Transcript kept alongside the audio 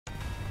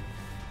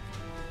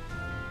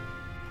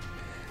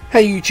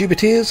Hey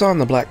YouTubeteers, I'm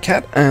the Black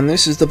Cat, and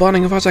this is the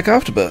Binding of Isaac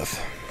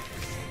Afterbirth.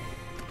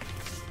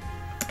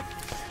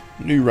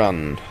 New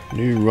run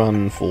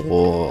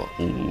for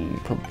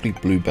probably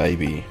Blue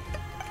Baby.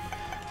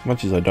 As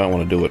much as I don't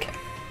want to do it,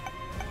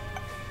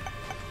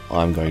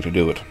 I'm going to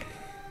do it.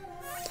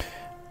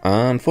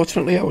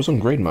 Unfortunately, I was on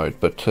green mode,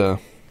 but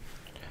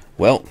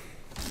well,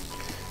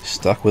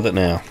 stuck with it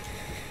now.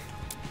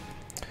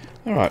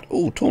 Alright,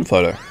 torn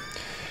photo.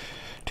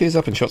 Tears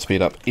up and shot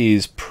speed up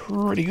is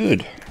pretty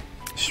good.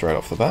 Straight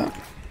off the bat.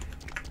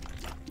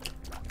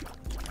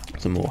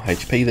 Some more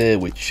HP there,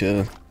 which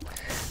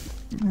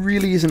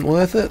really isn't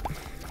worth it.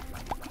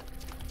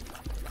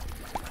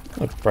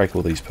 I'd break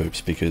all these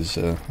poops because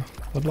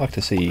I'd like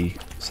to see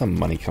some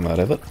money come out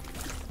of it.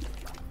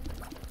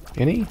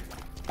 Any?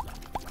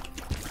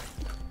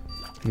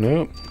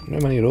 Nope, no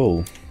money at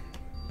all.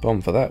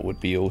 Bomb for that would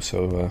be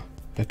also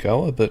a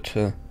goer, but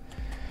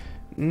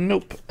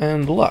nope.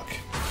 And luck.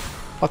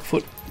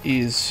 Luckfoot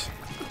is,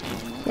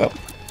 well,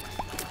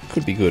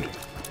 could be good.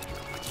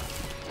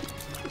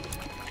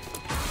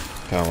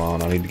 Come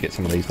on, I need to get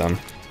some of these done.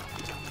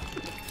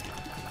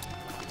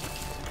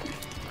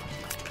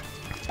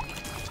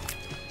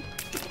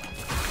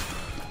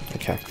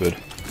 Okay, good.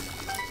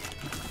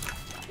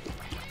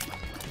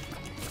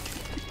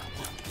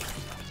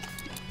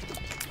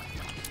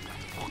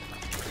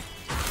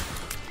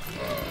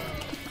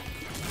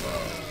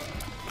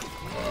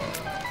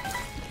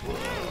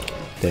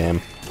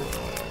 Damn.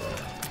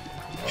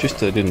 Just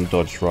didn't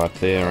dodge right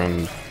there,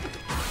 and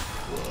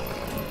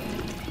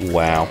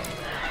wow.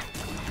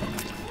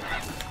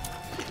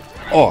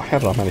 Oh, how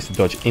did I manage to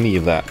dodge any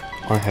of that?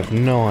 I have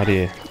no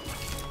idea.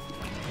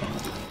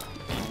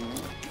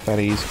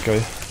 Fatties,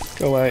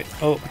 go away.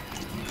 Oh.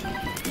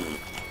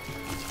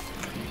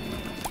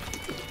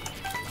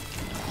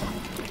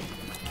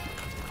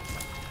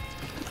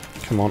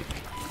 Come on.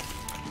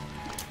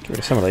 Get rid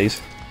of some of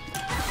these.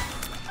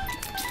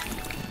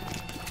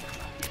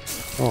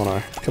 Oh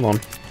no, come on.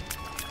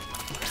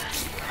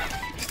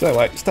 Stay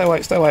away, stay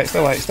away, stay away, stay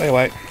away, stay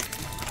away.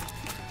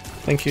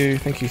 Thank you,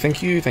 thank you,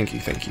 thank you, thank you,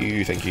 thank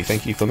you, thank you,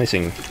 thank you for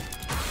missing.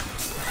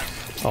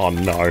 Oh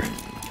no.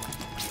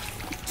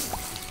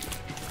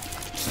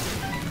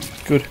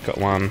 Good, got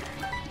one.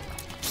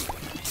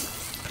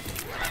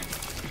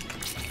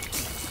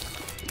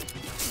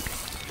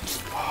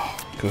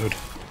 Oh, good.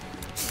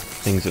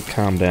 Things have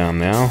calmed down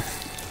now.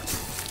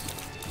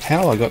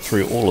 How I got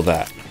through all of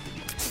that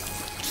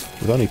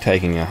with only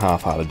taking a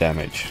half-hearted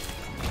damage.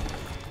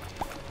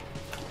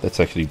 That's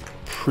actually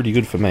pretty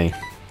good for me.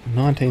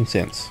 19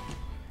 cents.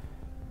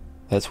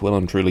 That's well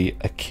and truly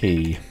a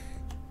key.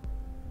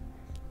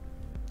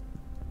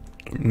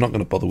 I'm not going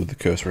to bother with the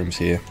curse rooms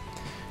here.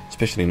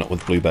 Especially not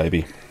with Blue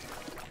Baby.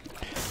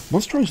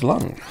 Monstro's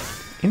Lung.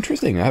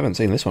 Interesting, I haven't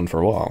seen this one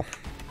for a while.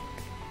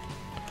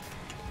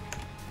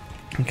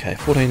 Okay,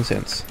 14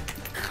 cents.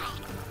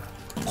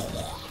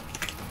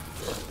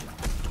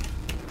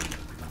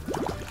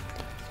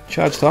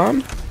 Charge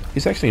time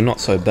is actually not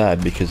so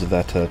bad because of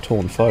that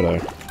torn photo.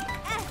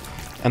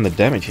 And the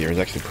damage here is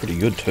actually pretty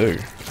good too.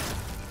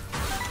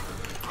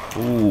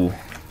 Ooh.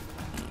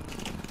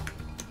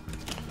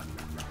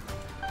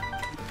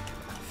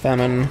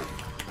 Famine.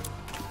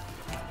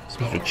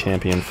 Some sort of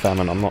champion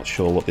famine. I'm not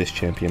sure what this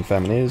champion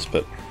famine is,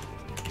 but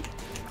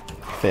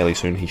fairly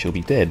soon he shall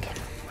be dead.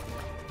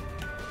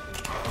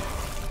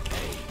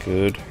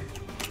 Good.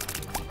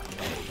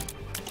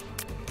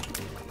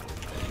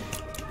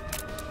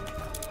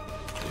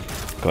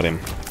 Got him.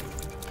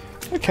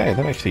 Okay,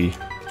 that actually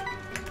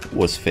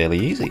was fairly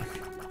easy.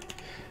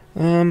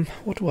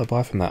 What do I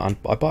buy from that?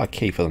 I buy a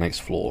key for the next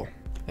floor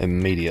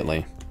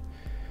immediately.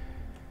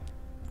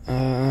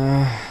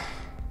 I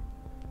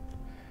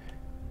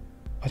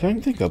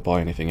don't think I'll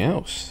buy anything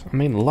else. I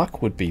mean,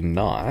 luck would be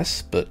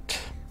nice,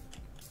 but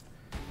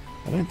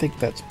I don't think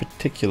that's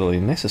particularly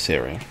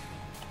necessary.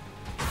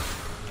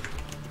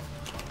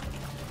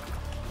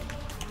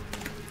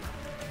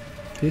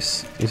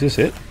 Is this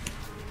it?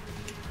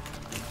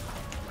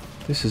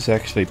 This is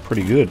actually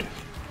pretty good.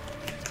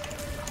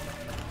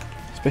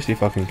 Especially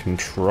if I can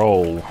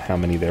control how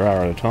many there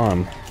are at a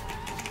time.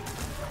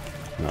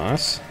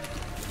 Nice.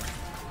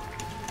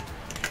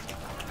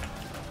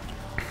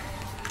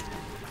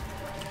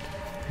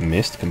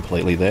 Missed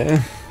completely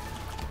there.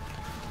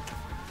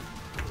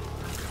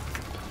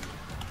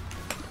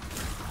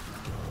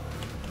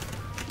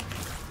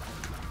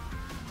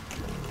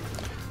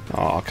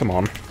 Oh, come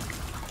on.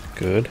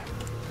 Good.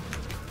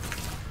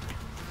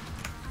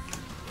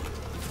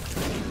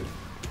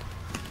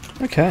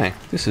 Okay,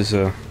 this is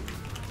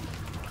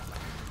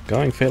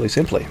going fairly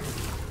simply.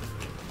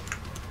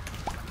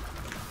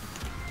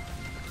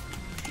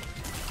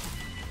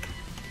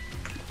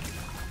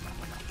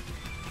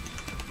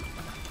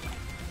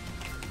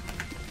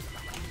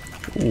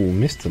 Ooh,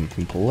 missed them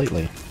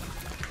completely.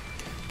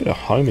 Bit of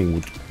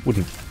homing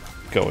wouldn't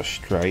go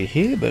astray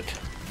here, but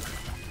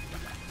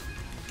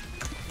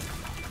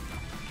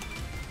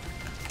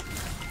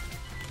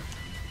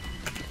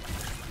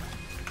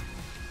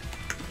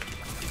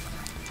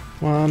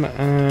One,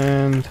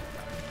 and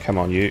Come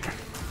on, you.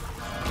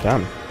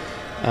 Done.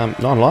 9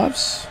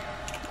 lives.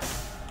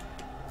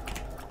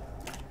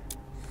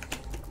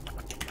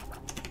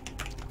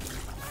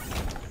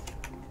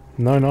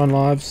 No 9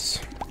 lives.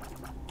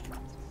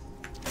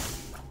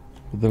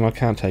 Then I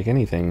can't take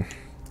anything.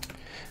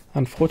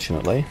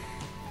 Unfortunately.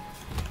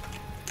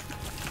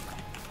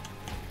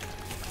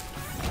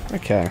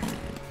 Okay.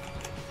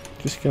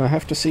 Just gonna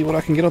have to see what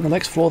I can get on the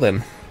next floor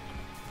then.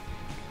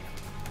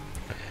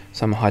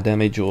 Some high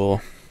damage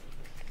or...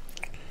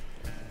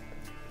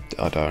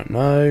 I don't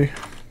know.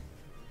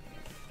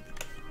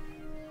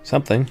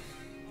 Something.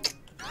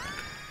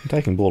 I'm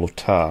taking Ball of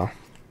Tar.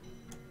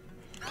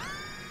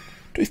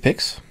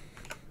 Toothpicks.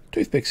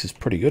 Toothpicks is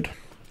pretty good.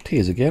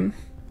 Tears again.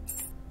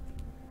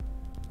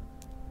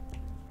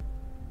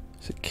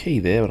 There's a key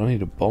there, but I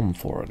need a bomb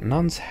for it.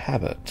 Nun's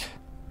Habit.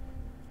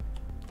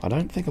 I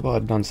don't think I buy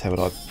Nun's Habit.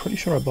 I'm pretty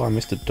sure I buy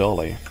Mr.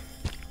 Dolly.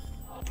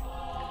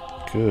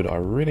 Good. I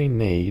really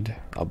need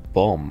a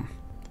bomb.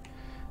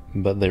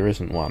 But there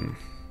isn't one.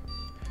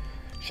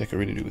 Which I could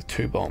really do with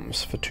 2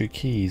 bombs for 2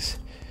 keys.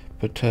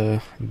 But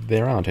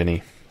there aren't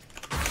any.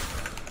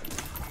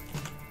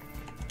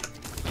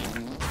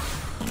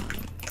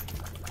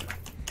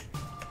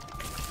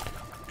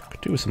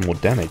 Could do with some more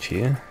damage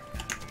here.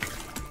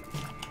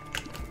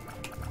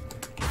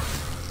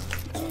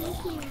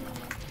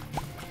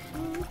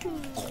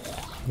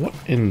 What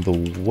in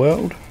the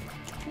world?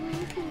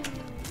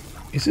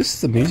 Is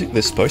this the music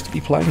they're supposed to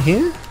be playing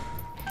here?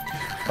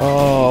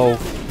 Oh,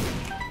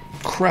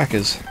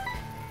 crackers.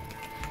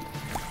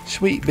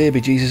 Sweet baby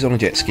Jesus on a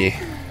jet ski.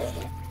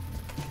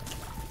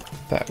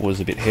 That was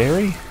a bit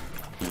hairy.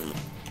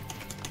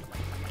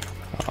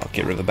 Oh,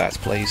 get rid of the bats,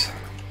 please.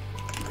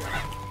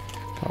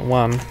 Got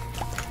 1.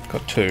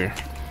 Got 2.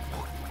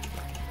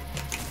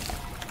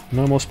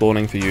 No more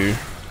spawning for you.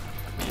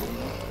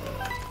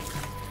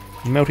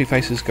 Melty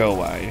faces, go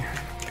away.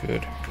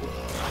 Good.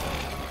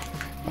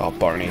 Oh,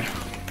 Barney.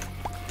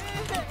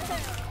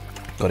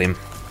 Got him.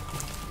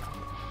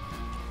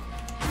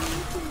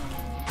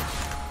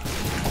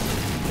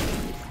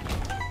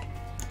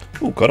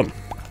 Ooh, got him.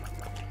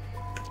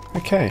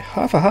 Okay,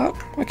 half a heart.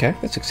 Okay,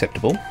 that's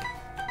acceptable.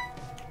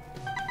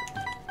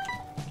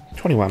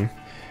 21.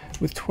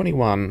 With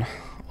 21,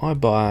 I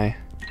buy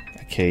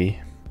a key.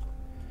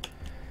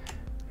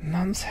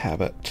 Nun's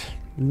Habit.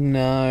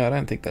 No, I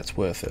don't think that's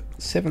worth it.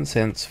 7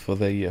 cents for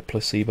the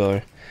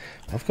placebo.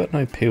 I've got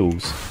no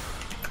pills.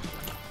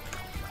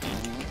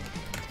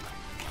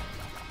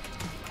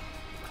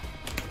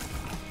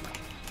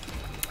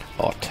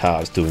 Oh,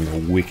 Tar's doing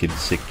a wicked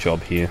sick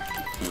job here.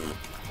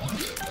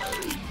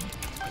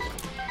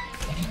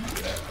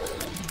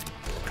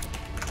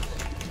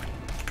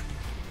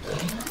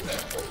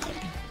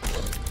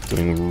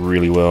 Doing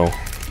really well.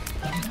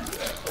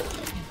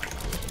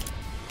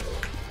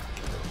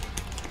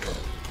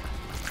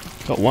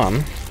 Got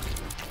 1.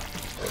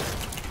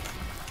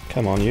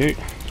 Come on, you.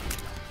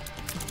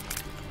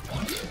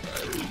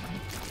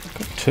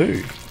 Got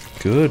 2.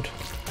 Good.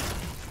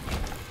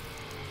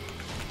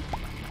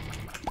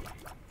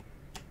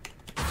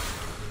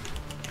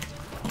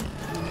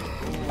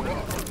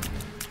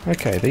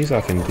 Okay, these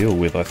I can deal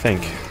with, I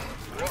think.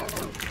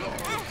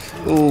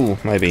 Ooh,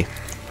 maybe.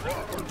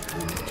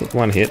 Took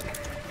 1 hit.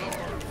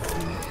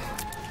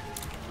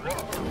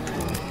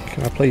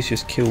 Can I please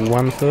just kill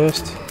 1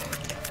 first?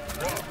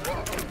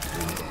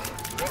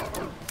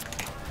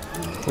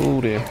 Oh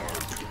dear.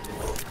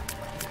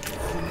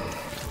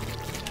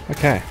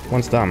 Okay,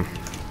 1's done.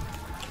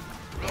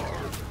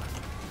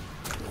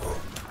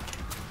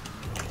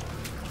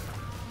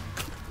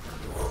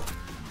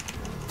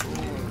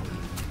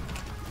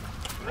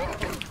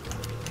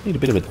 Need a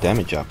bit of a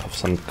damage up of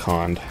some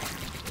kind.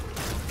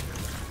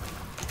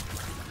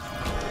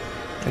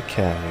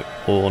 Okay,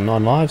 or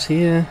 9 lives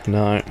here?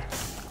 No.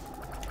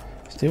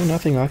 Still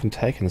nothing I can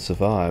take and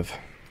survive.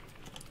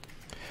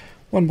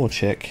 1 more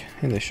check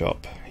in the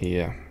shop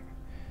here.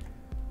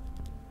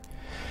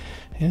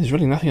 Yeah, there's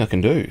really nothing I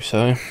can do, so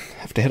I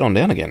have to head on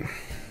down again.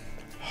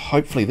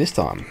 Hopefully this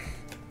time.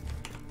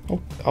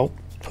 I'll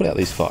put out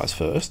these fires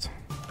first.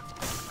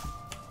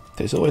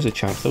 There's always a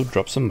chance they'll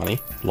drop some money,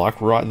 like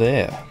right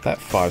there. That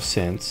 5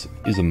 cents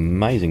is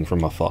amazing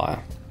from a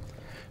fire,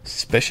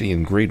 especially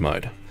in greed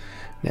mode.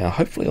 Now,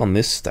 hopefully on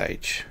this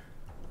stage,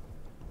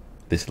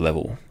 this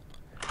level,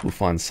 we'll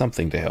find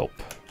something to help.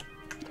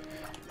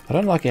 I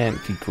don't like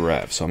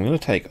anti-grav, so I'm going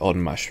to take Odd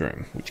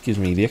Mushroom, which gives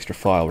me the extra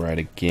file rate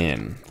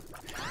again.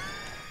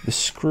 The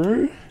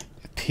Screw,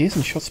 Tears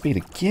and Shot Speed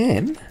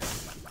again.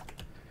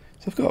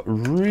 So I've got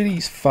really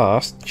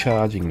fast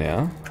charging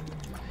now,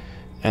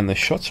 and the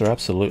shots are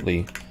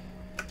absolutely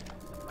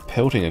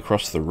pelting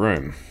across the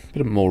room. A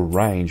bit more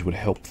range would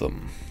help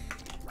them.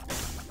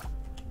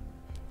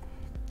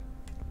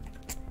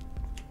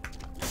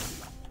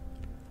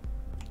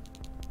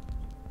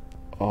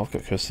 Oh, I've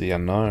got Curse of the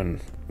Unknown.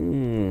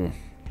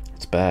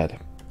 It's bad.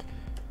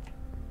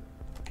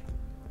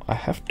 I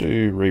have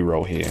to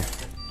re-roll here.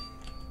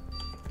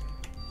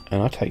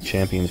 And I take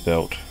Champion's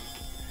Belt.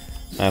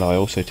 And I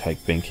also take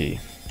Binky.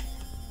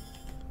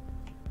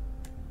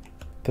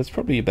 that's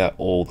probably about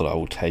all that I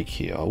will take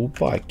here. I will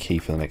buy a key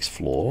for the next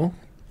floor.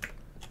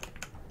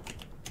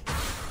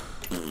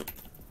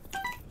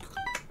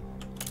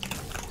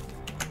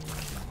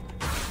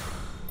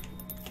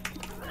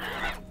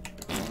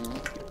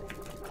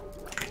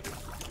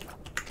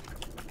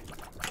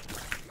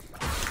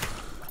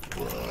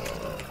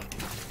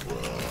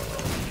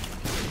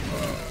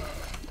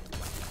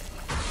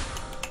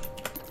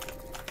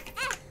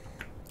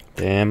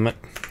 Damn it.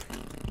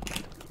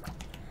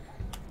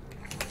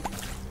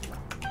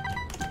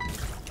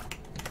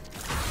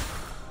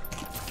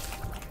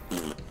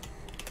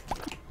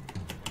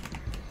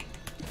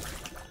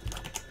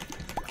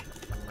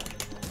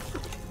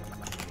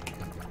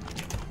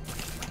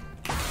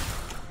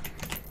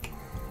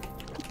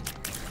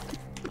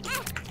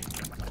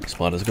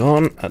 Spider's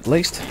gone, at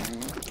least.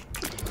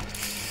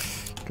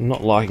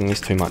 Not liking this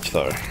too much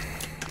though.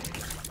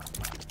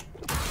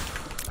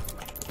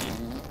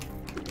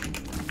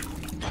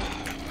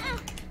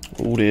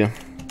 Oh dear.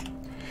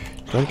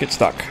 Don't get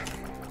stuck.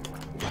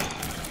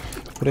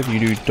 Whatever you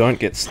do, don't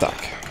get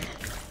stuck.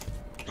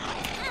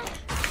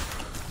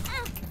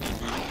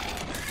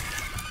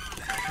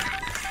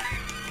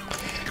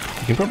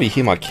 You can probably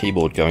hear my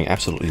keyboard going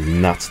absolutely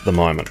nuts at the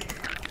moment,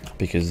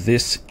 because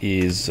this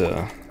is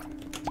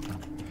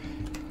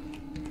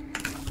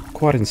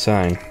quite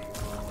insane.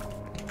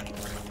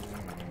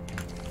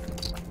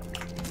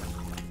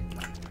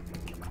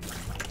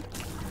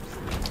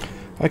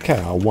 Okay,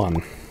 I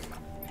won.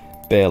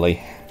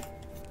 Barely.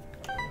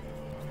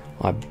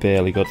 I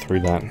barely got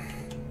through that.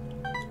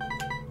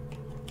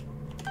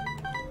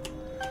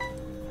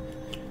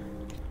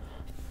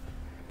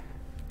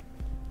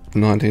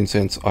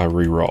 $0.19 I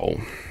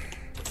re-roll.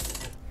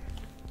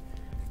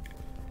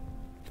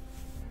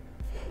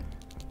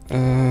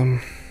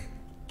 I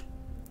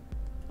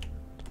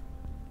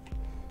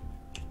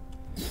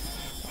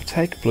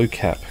take blue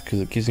cap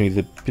because it gives me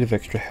the bit of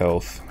extra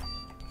health.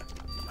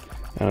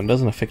 And it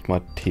doesn't affect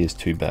my tears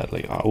too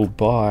badly. I will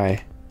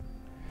buy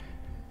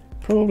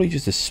probably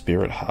just a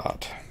spirit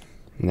heart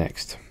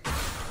next.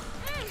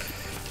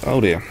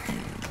 Oh dear.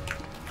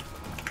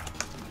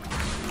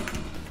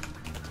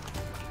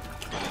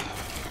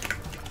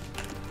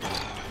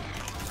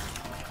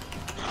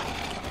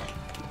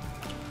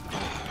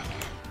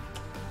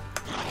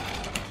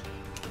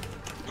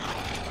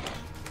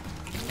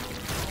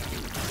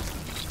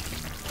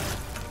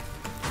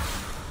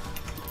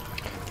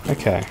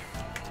 Okay.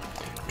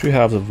 2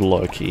 halves of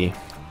Loki.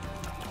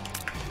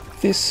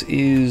 This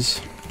is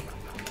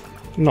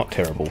not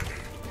terrible.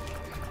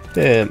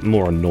 They're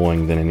more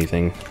annoying than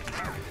anything,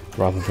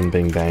 rather than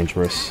being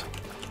dangerous.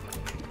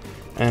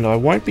 And I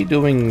won't be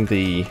doing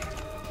the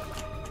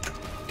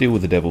deal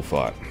with the devil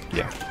fight.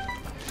 Yeah.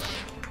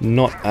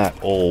 Not at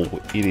all.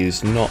 It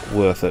is not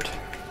worth it,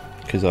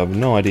 because I have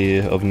no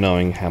idea of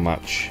knowing how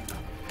much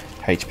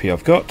HP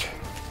I've got.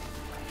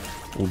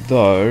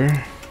 Although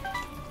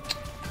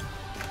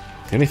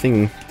the only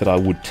thing that I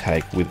would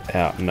take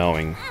without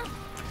knowing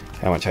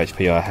how much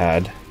HP I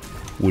had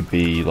would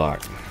be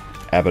like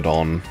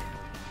Abaddon,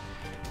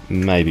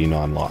 maybe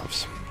 9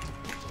 lives.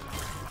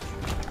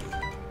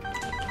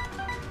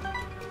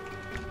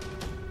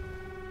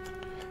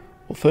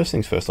 Well, first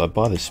things first, I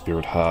buy this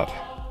spirit heart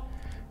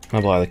and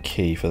I buy the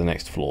key for the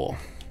next floor.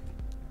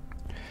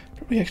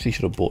 Probably actually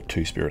should have bought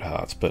 2 spirit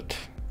hearts, but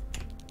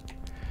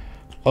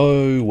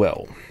oh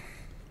well.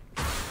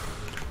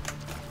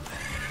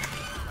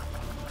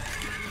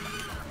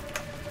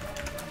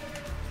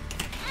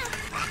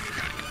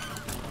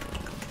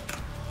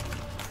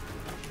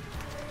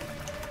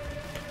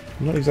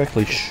 I'm not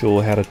exactly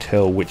sure how to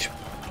tell which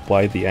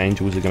way the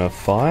angels are going to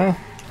fire.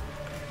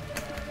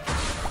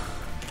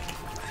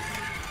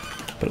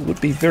 But it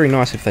would be very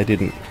nice if they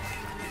didn't.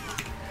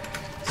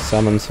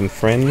 Summon some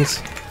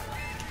friends.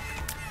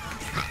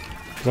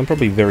 Because I'm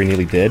probably very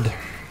nearly dead.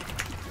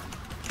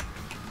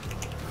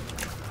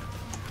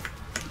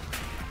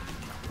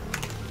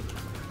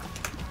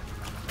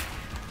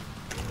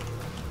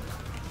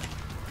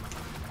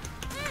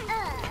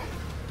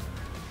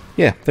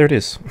 Yeah, there it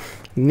is.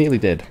 Nearly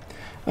dead.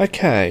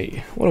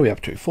 Okay, what are we up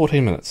to?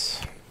 14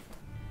 minutes.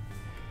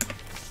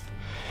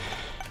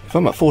 If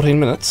I'm at 14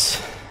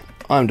 minutes,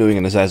 I'm doing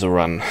an Azazel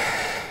run.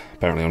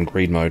 Apparently on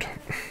greed mode.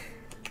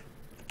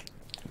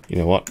 You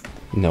know what?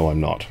 No,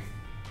 I'm not.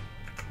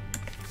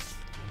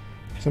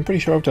 Because I'm pretty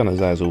sure I've done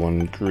Azazel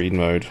on greed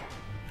mode.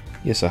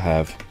 Yes, I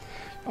have.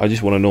 I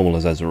just want a normal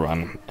Azazel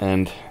run,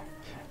 and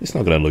it's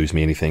not going to lose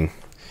me anything.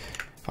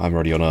 I'm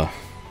already on a...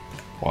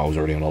 Well, I was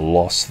already on a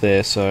loss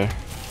there, so...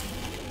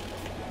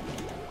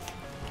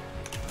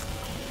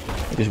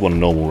 I just want a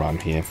normal run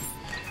here.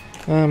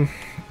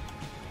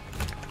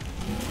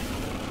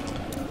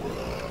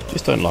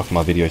 Just don't like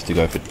my videos to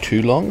go for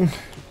too long,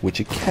 which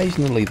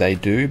occasionally they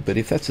do, but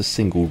if that's a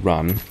single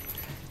run,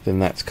 then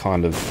that's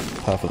kind of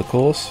par for the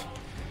course.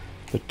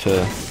 But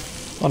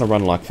on a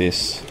run like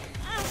this...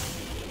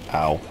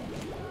 Ow.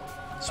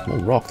 Small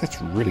rock,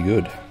 that's really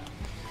good.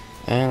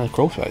 And a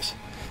crawl space.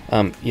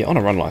 Yeah, on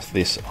a run like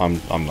this,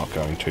 I'm not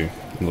going to.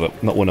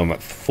 Not when I'm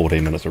at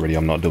 14 minutes already,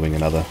 I'm not doing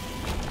another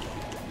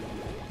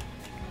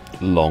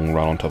long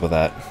run on top of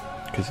that,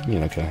 because, you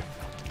know,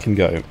 can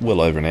go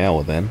well over an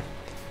hour then.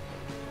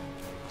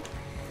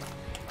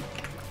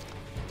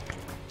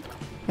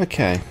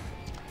 Okay.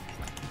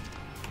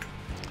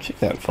 Check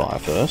that fire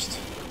first.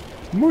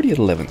 I'm already at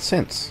 11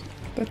 cents.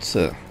 That's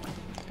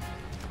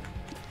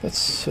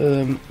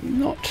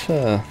not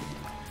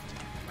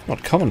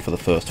common for the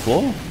first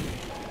floor.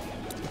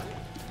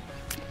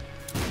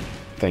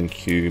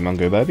 Thank you,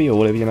 Mungo Baby, or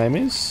whatever your name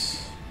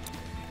is.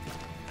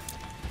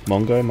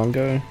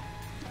 Mungo?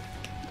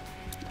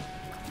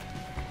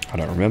 I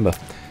don't remember.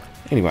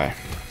 Anyway.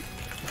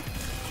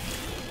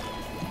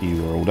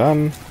 You are all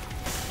done.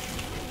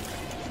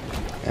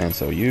 And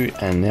so are you,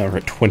 and now we're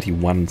at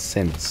 21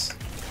 cents.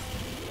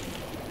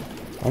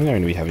 I'm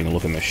going to be having a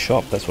look in the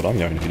shop, that's what I'm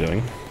going to be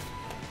doing.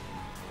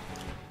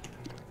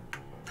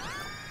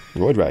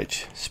 Roid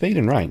Rage. Speed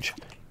and range.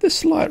 This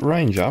slight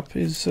range up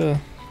is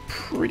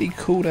pretty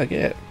cool to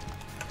get.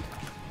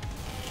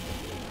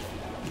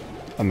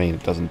 I mean,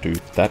 it doesn't do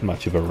that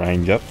much of a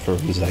range up for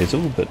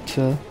Zazel, but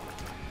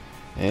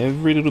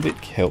every little bit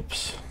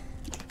helps.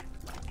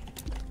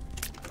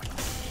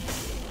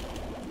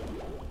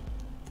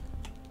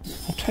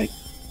 I'll take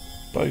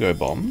Bogo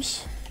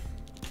Bombs.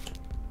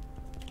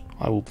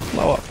 I will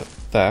blow up at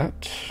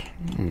that.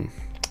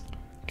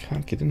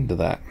 Can't get into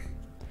that.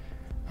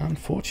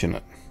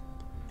 Unfortunate.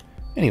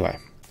 Anyway,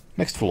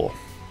 next floor.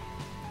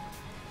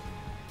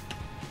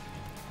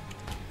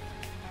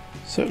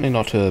 Certainly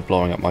not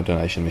blowing up my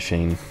donation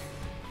machine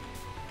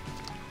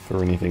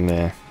for anything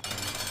there.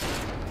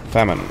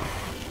 Famine.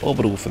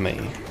 Orbital for me.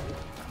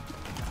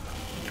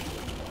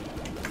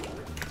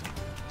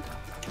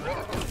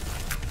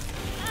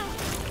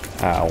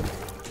 Ow.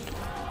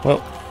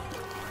 Well,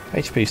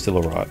 HP still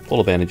alright.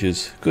 All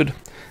advantages. Good.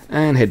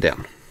 And head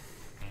down.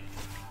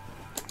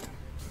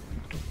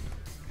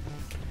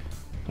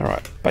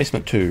 Alright,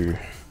 basement 2.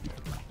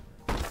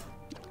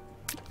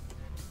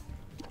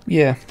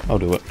 Yeah, I'll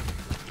do it.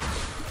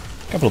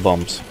 Couple of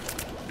bombs.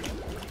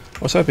 I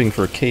was hoping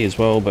for a key as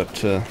well,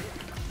 but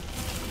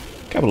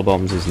couple of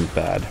bombs isn't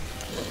bad.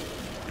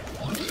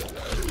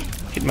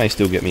 It may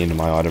still get me into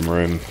my item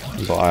room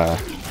via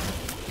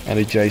an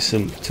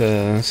adjacent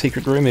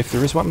secret room if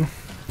there is one.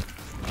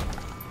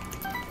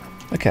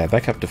 Okay,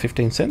 back up to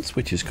 15 cents,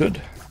 which is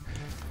good.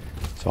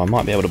 So I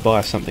might be able to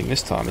buy something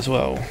this time as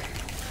well.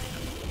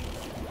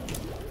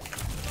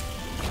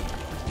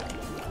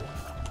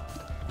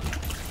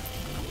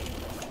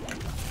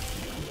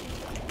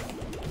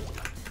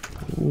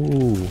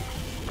 Ooh.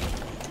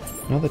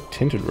 Another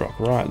tinted rock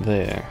right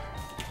there.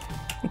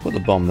 I'll put the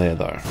bomb there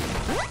though.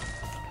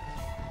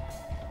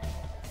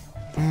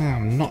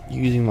 I'm not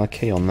using my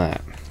key on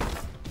that.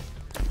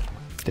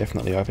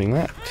 Definitely opening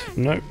that.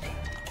 Nope.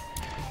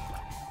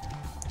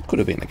 Could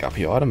have been a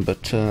guppy item,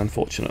 but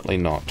unfortunately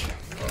not.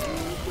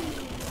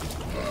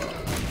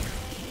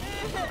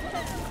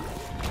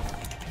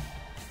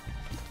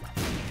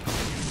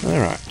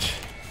 Alright.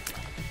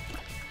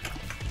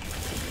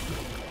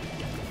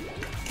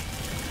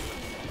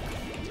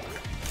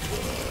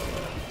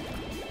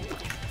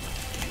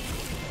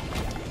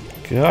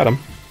 Got him.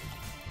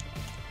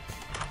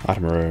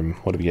 Item room.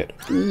 What do we get?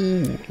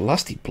 Ooh,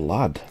 Lusty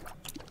Blood.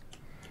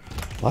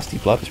 Lusty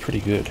Blood is pretty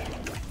good.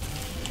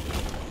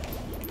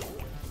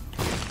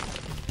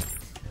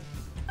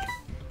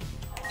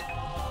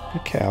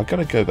 Okay, I've got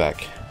to go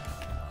back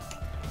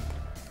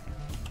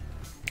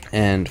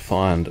and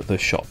find the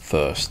shop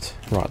first.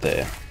 Right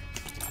there.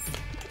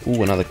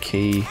 Ooh, another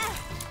key.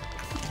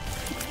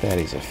 That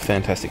is a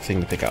fantastic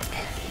thing to pick up.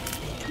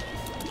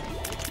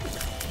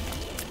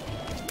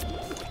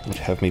 Would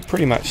have me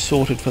pretty much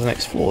sorted for the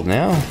next floor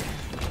now.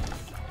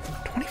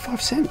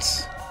 25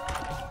 cents.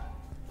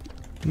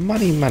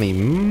 Money, money,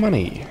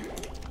 money.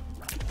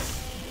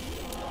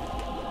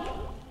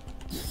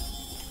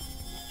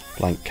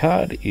 Blank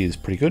card is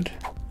pretty good.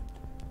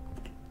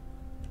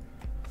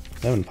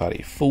 Lemon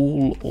Party.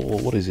 Fool, or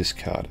what is this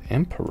card?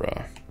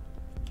 Emperor.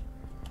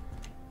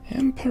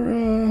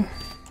 Emperor.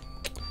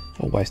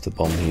 I'll waste a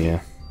bomb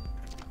here.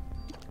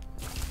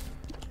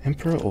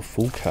 Emperor or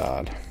Fool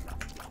card?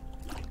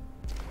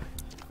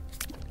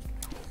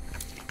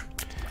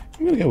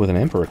 I'm going to go with an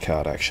Emperor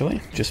card,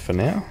 actually, just for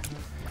now.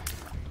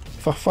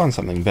 If I find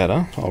something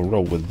better, I'll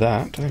roll with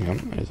that. Hang on,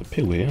 there's a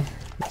pill here.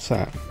 What's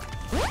that?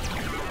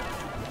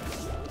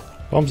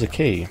 Bomb's a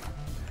key.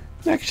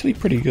 Actually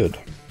pretty good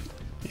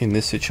in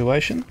this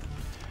situation.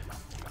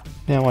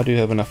 Now I do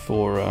have enough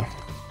for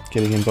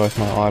getting in both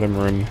my item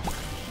room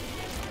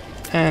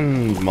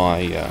and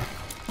my,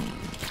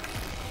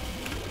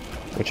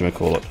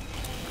 whatchamacallit,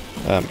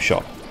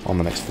 shop on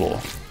the next floor.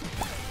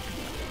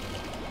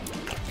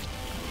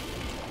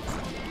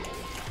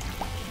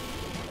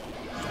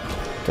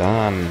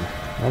 Done.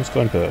 Bomb's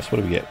going first. What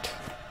do we get?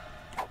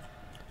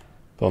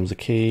 Bomb's a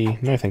key.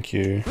 No, thank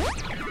you.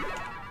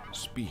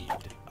 Speed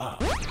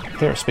up.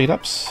 There are speed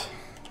ups.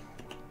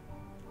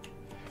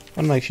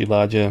 One makes you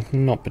larger.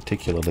 Not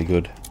particularly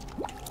good.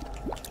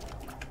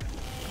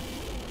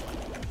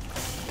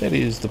 That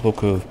is the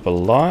Book of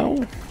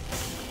Belial.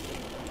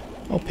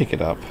 I'll pick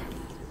it up.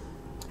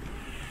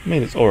 I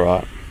mean, it's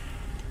alright.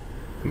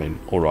 I mean,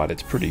 alright,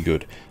 it's pretty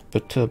good.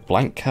 But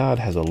blank card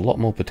has a lot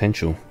more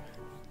potential.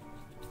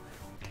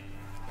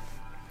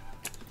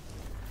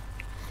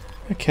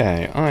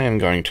 Okay, I am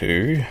going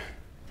to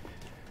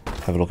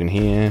have a look in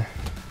here.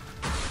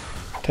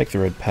 Take the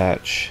red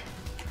patch.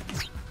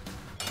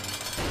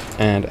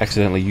 And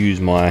accidentally use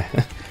my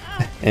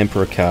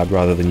Emperor card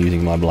rather than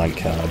using my blank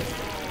card.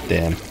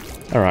 Damn.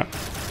 Alright.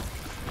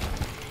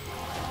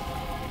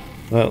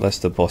 Well, that's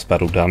the boss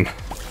battle done.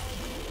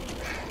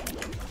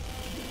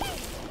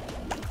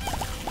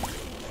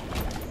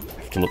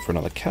 Have to look for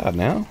another card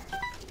now.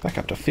 Back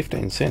up to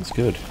 15 cents,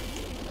 good.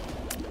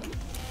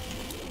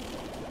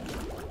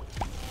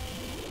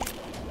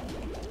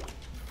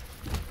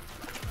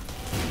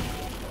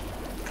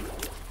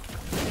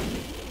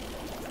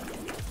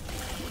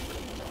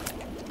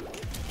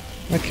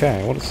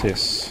 Okay, what is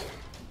this?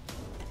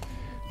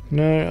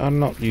 No, I'm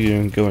not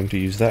even going to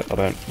use that. I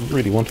don't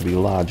really want to be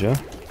larger.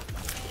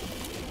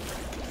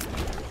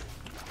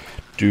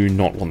 Do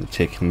not want the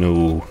tick.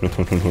 No.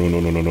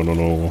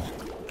 No.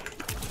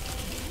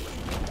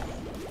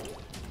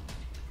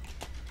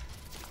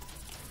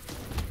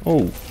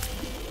 Oh.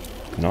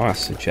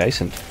 Nice.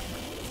 Adjacent.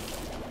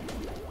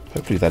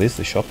 Hopefully that is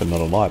the shop and not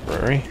a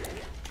library.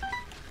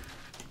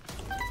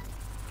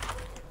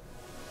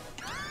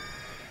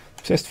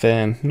 Obsessed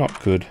fan.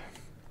 Not good.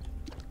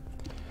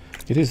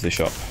 It is the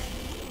shop.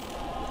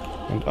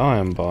 And I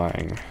am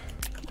buying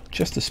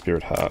just a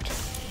spirit heart.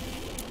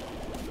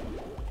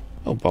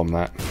 I'll bomb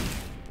that.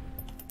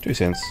 2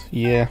 cents.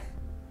 Yeah.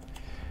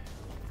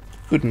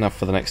 Good enough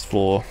for the next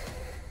floor.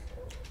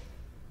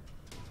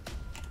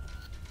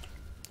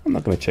 I'm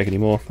not going to check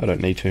anymore. I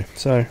don't need to.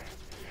 So,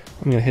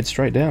 I'm going to head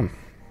straight down.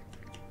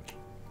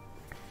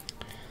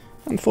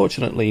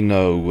 Unfortunately,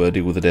 no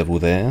deal with the devil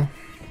there.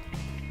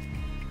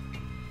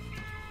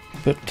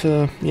 But,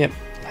 yep.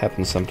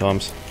 Happens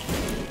sometimes.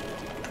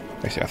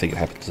 Actually, I think it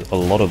happens a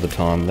lot of the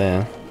time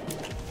there.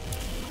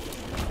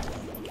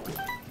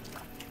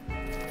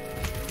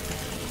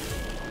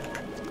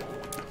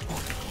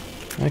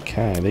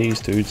 Okay,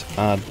 these dudes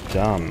are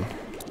done.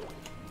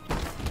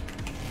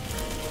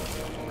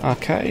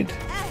 Arcade.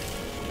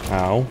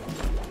 Ow.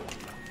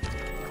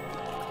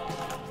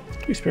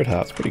 2 spirit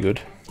hearts, pretty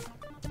good.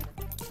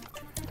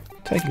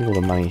 Taking all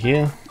the money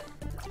here.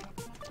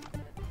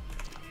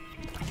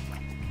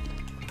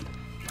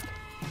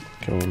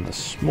 Go in the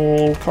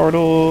small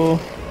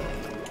corridor.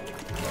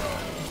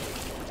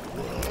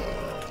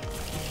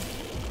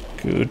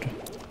 Good.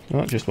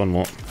 Oh, just one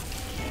more.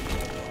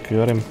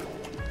 Got him.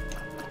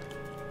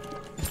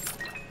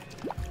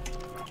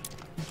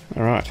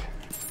 Alright.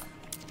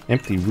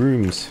 Empty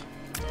rooms.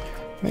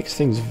 Makes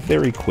things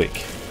very quick.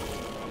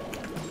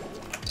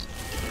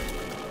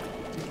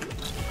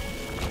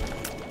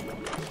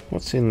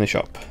 What's in the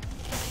shop?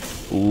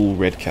 Ooh,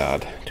 red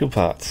card. 2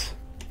 parts.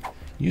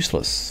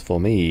 Useless for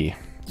me.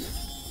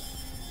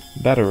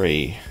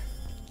 Battery.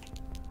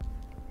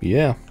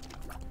 Yeah.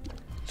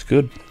 It's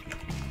good.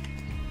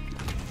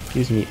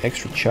 Gives me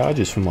extra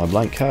charges from my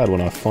blank card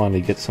when I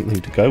finally get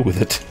something to go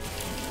with it.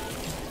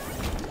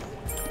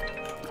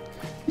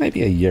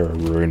 Maybe a Yarrow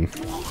rune.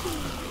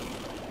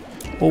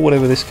 Or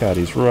whatever this card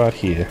is right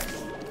here.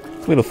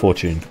 Wheel of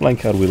Fortune.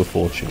 Blank card Wheel of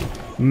Fortune.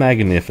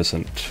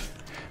 Magnificent.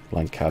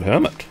 Blank card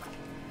Hermit.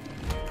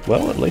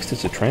 Well, at least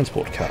it's a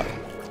transport card.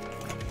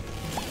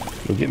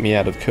 It'll get me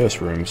out of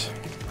curse rooms.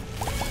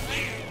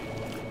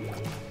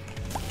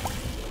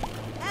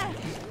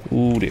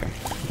 Ooh dear.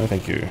 No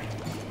thank you.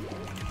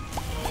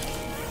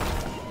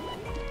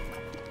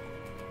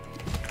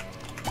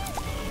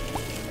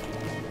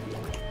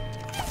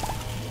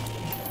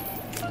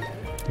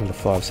 Another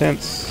 5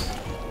 cents.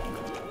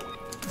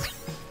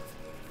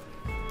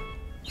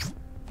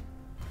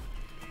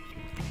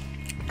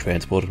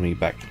 Transported me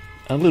back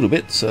a little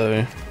bit,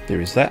 so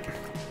there is that.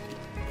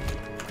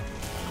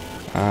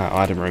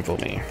 Item room for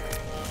me.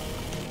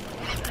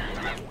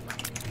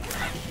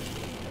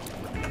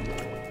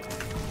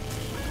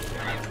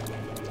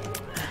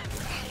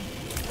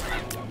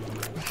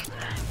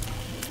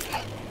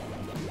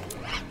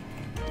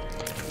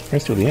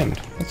 Rest till the end.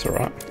 That's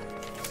alright.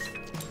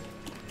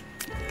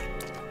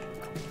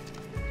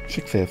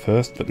 Check there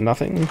first, but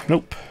nothing.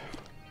 Nope.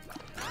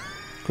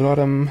 Good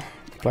item.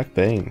 Black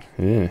bean.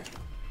 Yeah.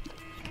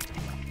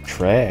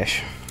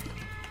 Trash.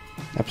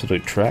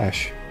 Absolute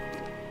trash.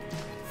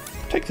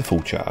 Take the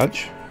full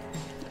charge.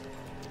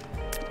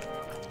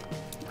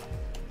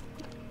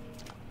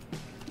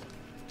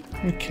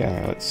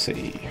 Okay, let's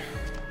see.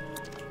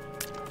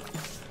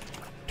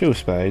 2 of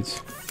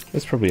spades.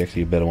 That's probably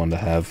actually a better one to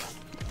have.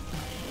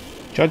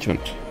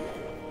 Judgment.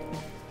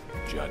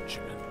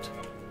 Judgment.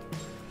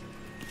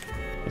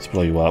 Let's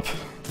blow you up.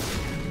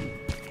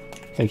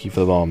 Thank you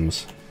for the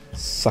bombs.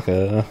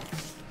 Sucker.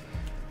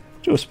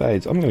 2 of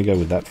spades. I'm going to go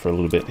with that for a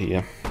little bit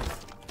here.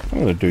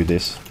 I'm going to do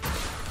this.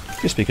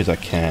 Just because I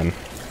can.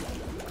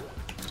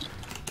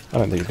 I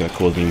don't think it's going to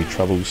cause me any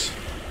troubles.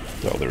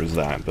 Well, there is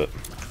that, but...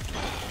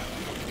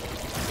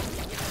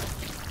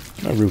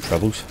 no real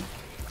troubles.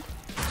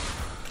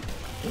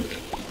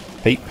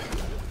 Peep.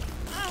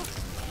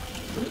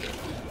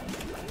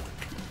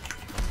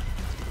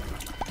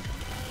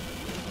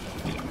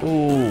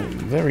 Oh,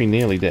 very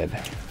nearly dead.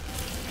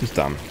 He's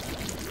done.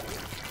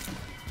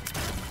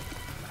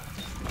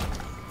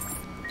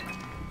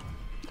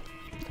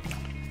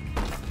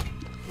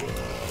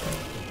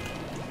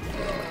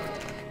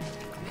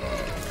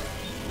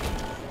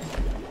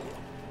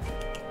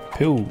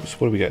 Pills,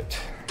 what do we get?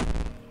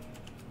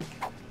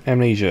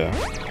 Amnesia.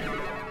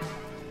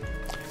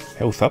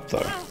 Health up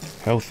though.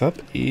 Health up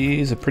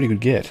is a pretty good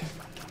get.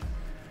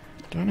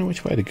 Don't know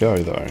which way to go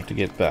though to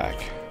get back.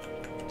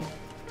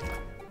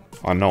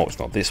 I know it's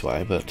not this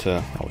way, but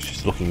I was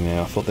just looking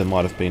now. I thought there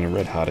might have been a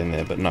red heart in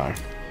there, but no.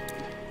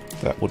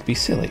 That would be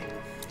silly.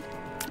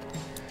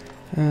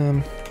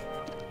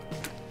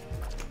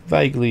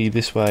 Vaguely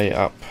this way,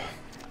 up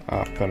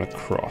and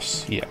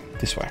across. Yeah,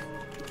 this way.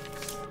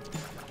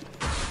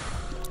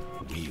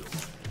 Wheel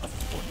of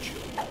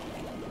Fortune.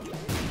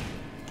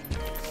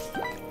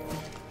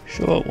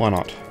 Sure, why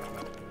not?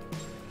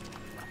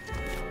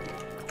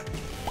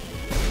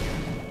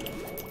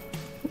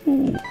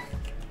 Ooh.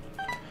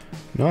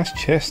 Nice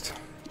chest.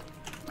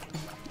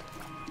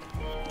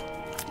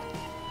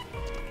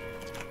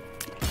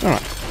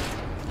 Alright.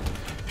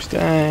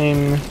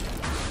 Stain.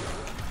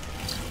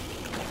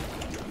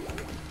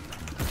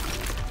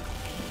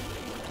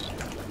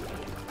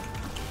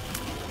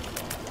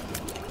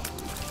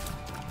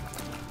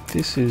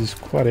 This is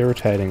quite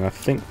irritating. I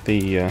think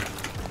the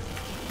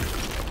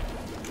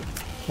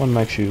one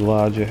makes you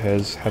larger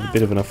has had a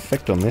bit of an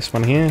effect on this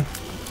one here.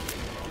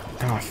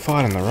 Oh, I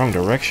fired in the wrong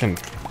direction.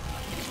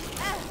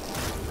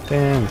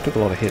 Damn, took a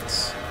lot of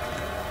hits.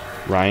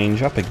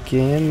 Range up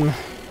again.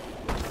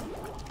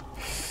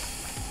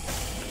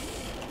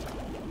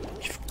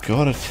 You've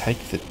got to take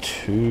the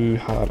 2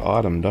 hard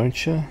item,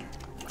 don't you?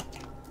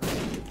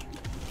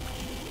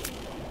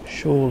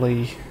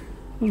 Surely.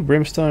 Little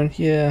brimstone,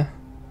 yeah.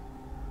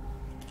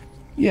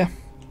 Yeah.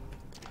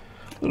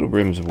 Little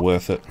brims are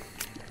worth it.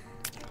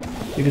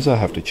 Because I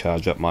have to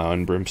charge up my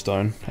own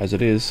brimstone, as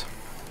it is.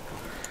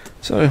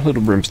 So,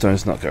 little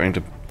brimstone's not going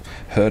to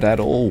hurt at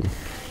all.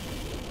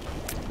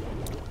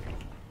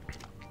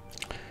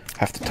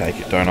 Have to take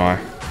it, don't I?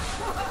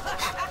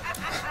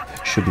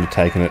 Shouldn't have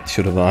taken it,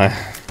 should have I?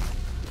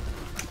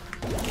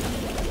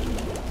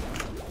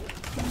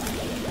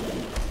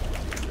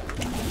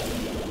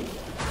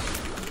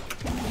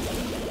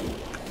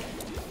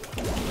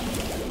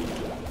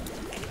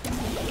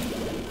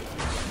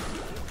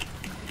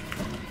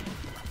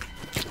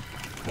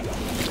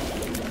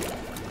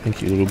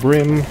 Thank you, little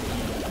brim.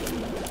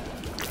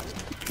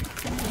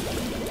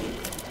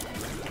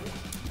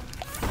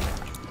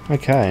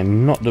 Okay,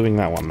 not doing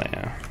that one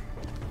there.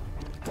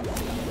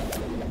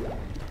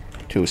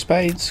 2 of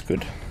spades,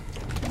 good.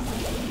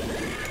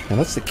 Now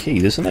that's the key,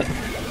 isn't it?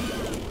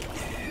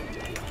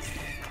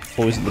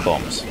 Or is it the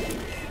bombs?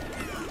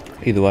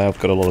 Either way, I've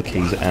got a lot of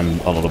keys and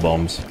a lot of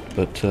bombs.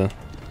 But,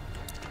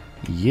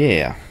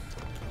 yeah.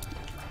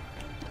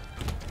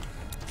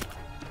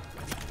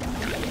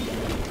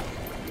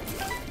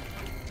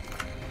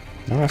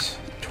 Nice.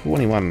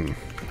 21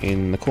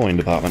 in the coin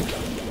department.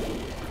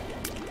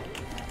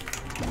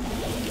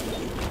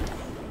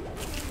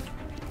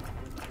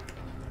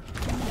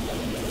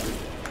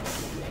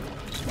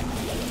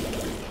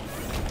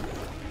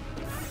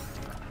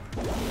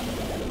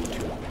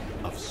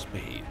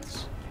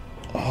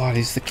 Oh, it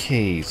is the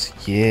keys.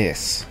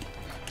 Yes.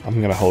 I'm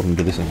going to hold on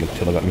to this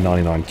until I've got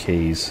 99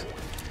 keys.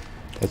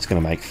 That's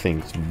going to make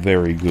things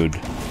very good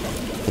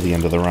for the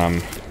end of the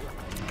run.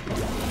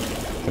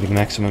 Having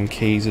maximum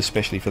keys,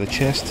 especially for the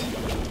chest.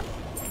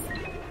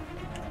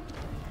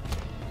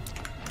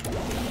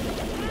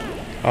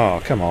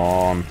 Oh, come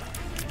on.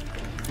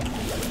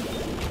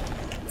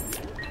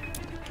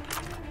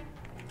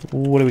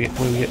 What do we get?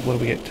 What do we get? What do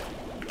we get?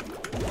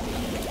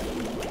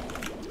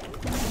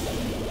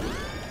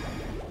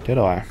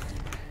 Deadeye.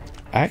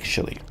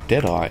 Actually,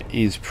 Deadeye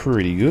is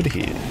pretty good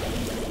here.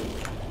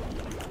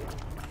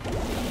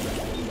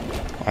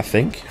 I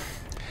think.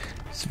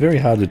 It's very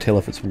hard to tell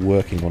if it's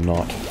working or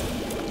not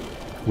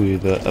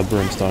with a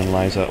brimstone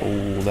laser.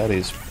 Oh, that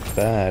is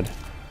bad.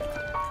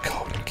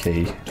 Golden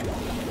key.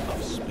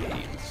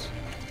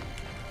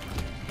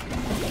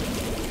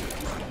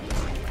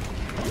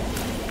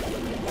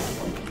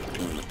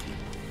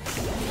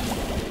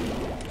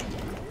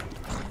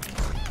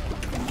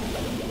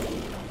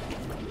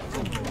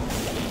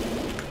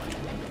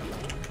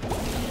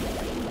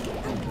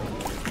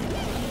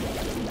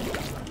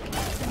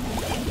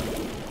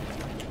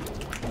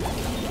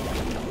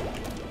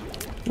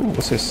 Ooh,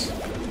 what's this?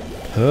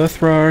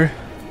 Perthrow.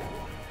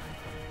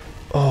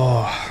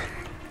 Oh.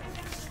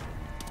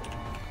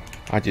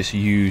 I just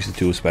used the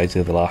 2 of spades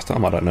there the last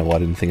time. I don't know why I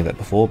didn't think of that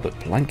before, but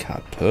blank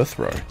card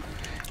Perthrow.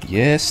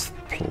 Yes,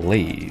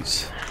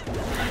 please.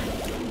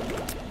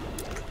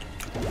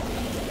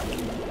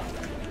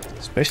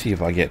 Especially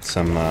if I get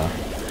some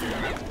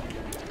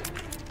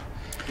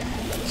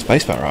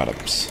spacebar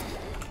items.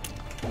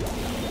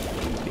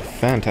 Be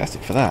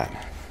fantastic for that.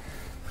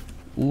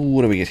 Ooh,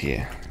 what do we get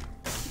here?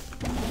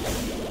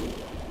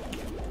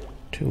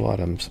 2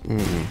 items.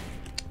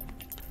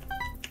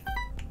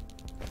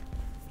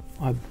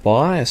 I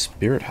buy a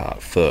Spirit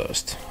Heart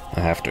first. I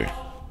have to.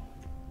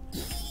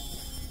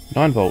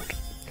 9 volt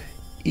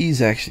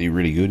is actually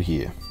really good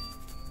here.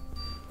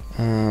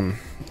 I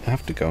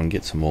have to go and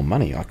get some more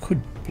money. I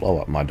could blow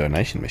up my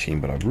donation machine,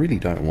 but I really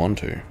don't want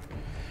to.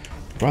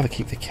 I'd rather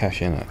keep the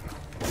cash in it.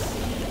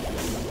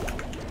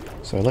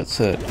 So let's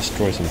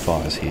destroy some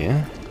fires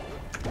here.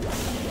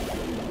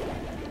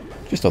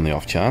 Just on the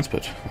off chance,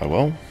 but oh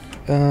well.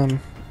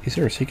 Is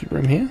there a secret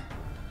room here?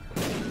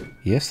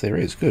 Yes, there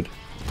is. Good.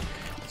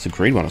 It's a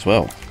green one as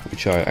well,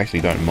 which I actually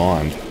don't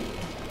mind.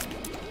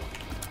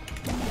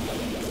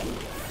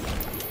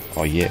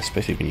 Oh yeah,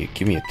 especially when you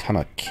give me a ton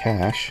of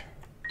cash.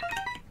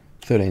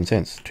 13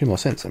 cents. 2 more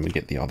cents and we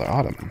get the other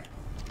item.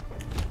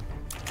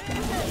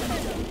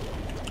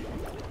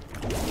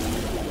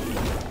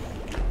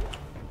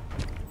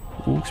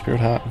 Ooh,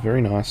 Spirit Heart.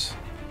 Very nice.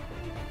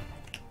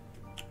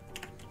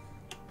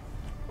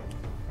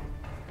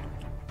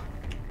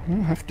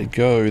 I'll have to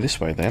go this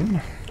way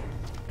then.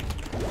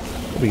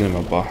 Probably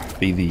going to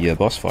be the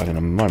boss fight in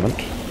a moment.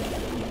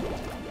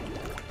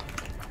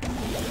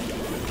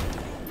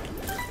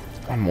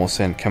 1 more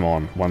cent. Come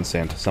on. 1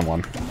 cent.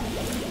 Someone.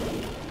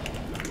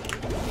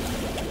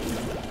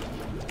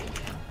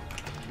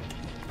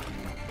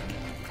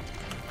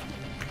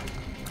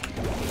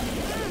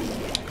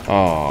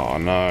 Oh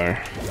no.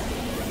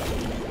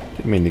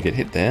 Didn't mean to get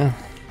hit there.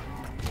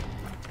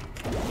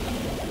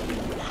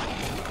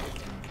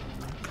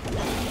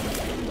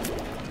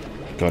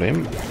 Got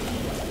him.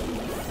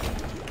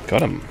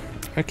 Got him.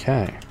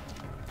 Okay.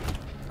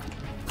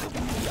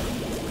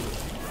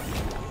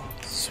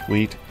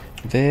 Sweet.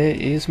 There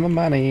is my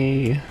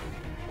money.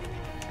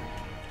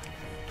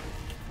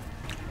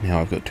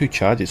 Now I've got 2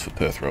 charges for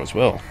Perthrow as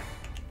well.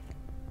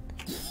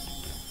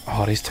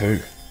 Oh, it is 2.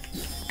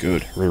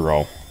 Good.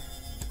 Reroll.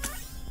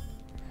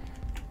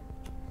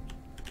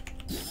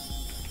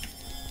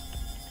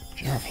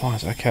 Jar of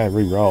Flies. Okay,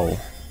 reroll.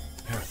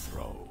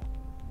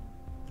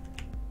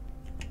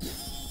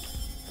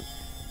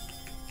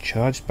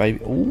 Charged baby.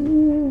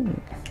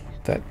 Ooh,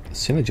 that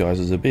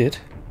synergizes a bit.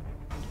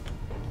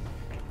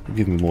 It'll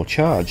give me more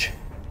charge.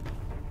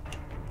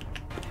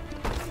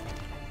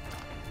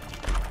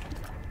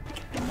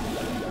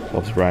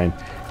 Bob's Brain.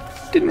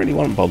 Didn't really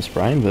want Bob's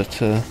Brain, but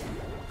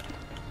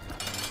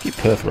keep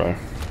Perthrow.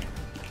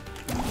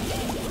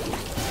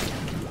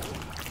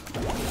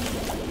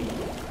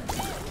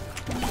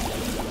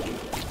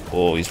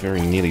 Oh, he's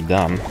very nearly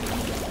done.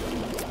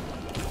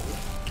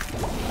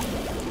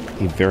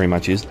 He very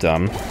much is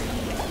done.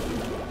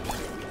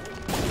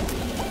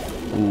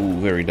 Ooh,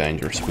 very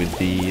dangerous with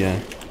the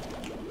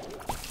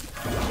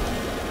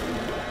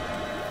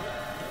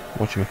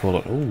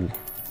whatchamacallit. Ooh.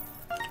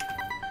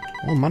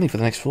 More money for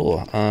the next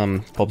floor.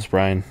 Bob's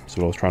Brain is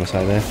what I was trying to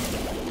say there.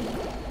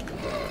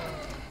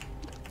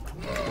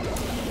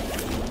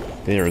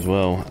 There as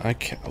well.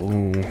 Okay.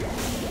 Ooh.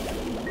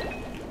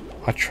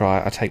 I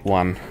take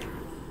 1.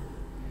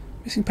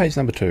 Missing page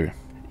number 2.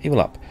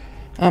 Evil up.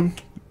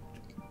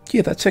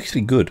 Yeah, that's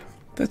actually good.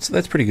 That's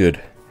pretty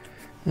good.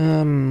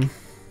 Head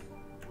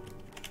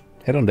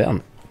on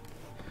down.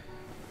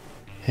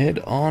 Head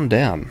on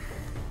down.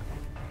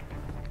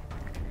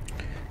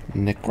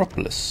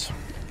 Necropolis.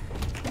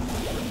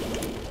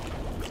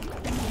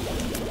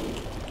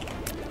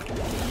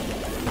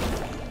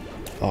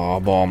 Oh,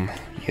 bomb.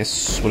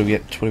 Yes, what do we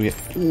get? What do we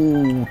get?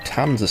 Ooh,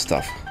 tons of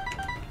stuff.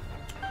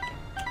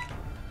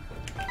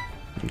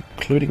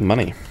 Including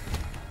money.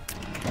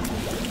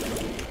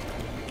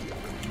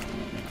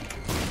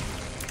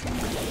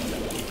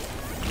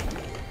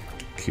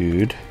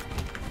 Good.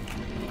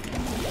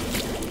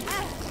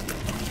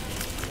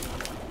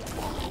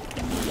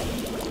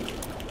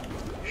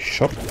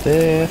 Shop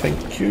there,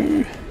 thank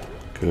you.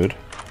 Good.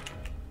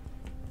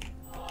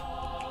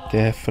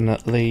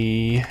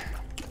 Definitely.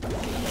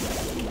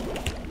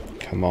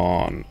 Come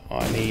on,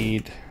 I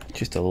need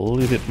just a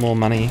little bit more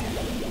money.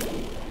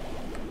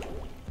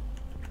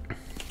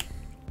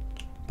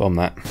 Bomb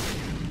that.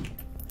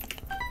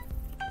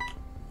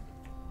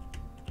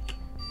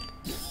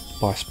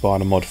 Buy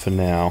spider mod for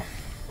now.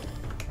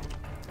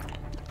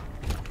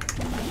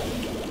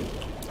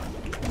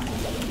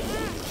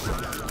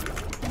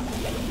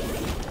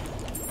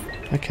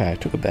 Okay, I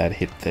took a bad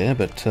hit there,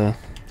 but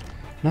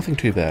nothing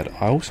too bad.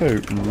 I also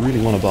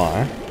really want to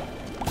buy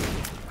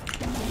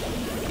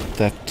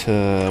that,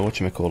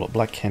 whatchamacallit,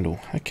 black candle.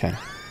 Okay.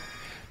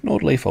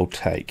 Nord leaf I'll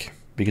take,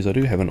 because I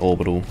do have an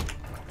orbital,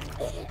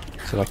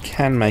 so I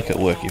can make it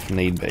work if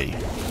need be.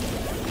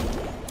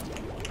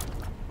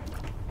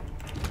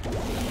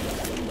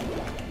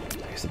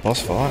 Here's the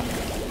boss fight.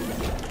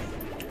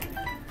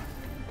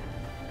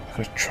 I've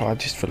got to try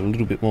just for a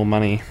little bit more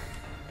money.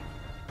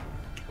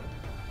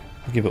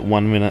 I'll give it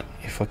 1 minute.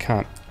 If I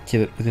can't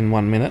get it within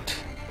 1 minute,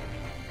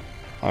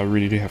 I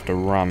really do have to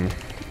run.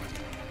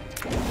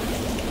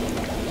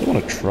 I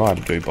want to try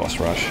to do boss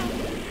rush.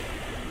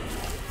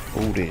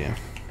 Oh dear.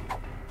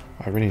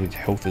 I really need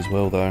health as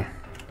well though.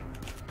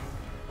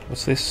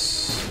 What's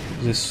this?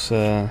 Is this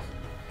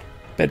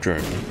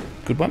bedroom?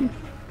 Good one?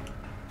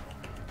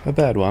 A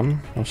bad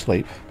one? No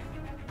sleep.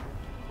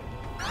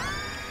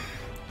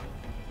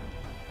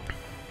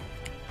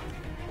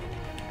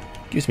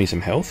 Gives me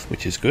some health,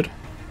 which is good.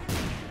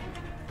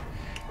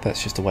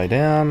 That's just the way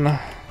down.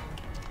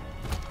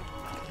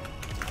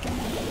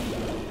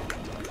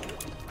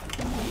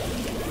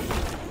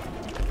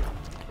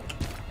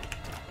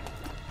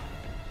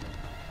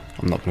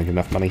 I'm not going to get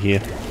enough money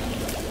here.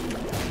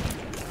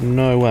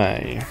 No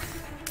way.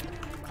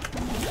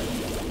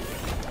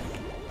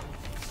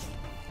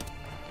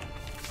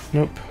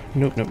 Nope.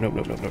 Nope, nope, nope,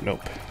 nope, nope, nope,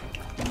 nope.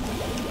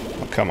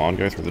 Oh, come on,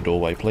 go through the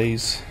doorway,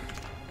 please.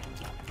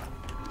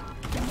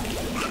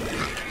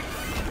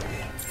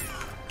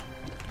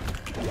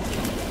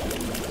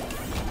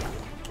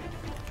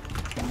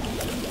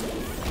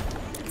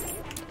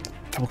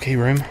 Double key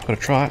room. Gotta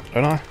try it,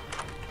 don't I?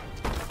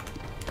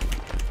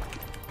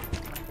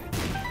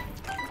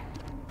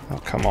 Oh,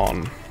 come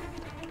on. You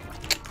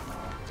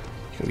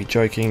gotta be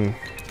joking.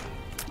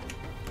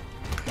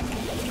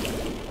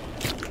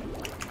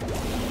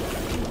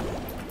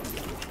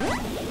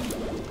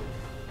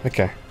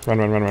 Okay, run,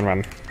 run, run, run,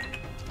 run.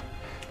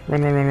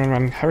 Run, run, run, run,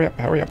 run. Hurry up,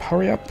 hurry up,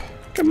 hurry up.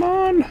 Come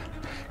on.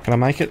 Can I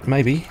make it?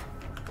 Maybe.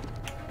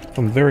 If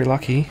I'm very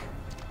lucky.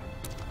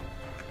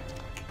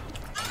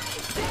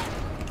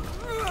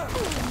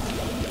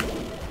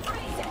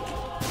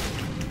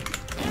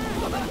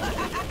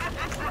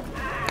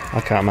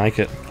 I can't make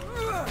it.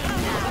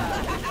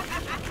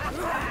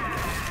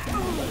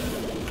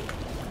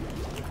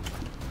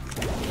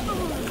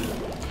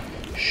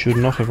 Should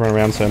not have run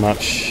around so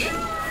much.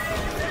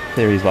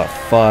 There is like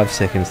 5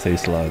 seconds too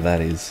slow. That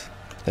is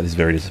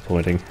very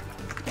disappointing.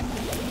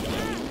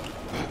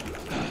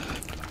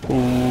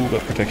 Ooh,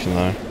 got protection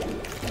though.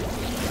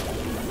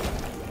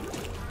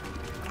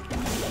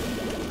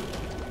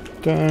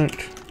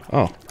 Don't.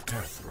 Oh.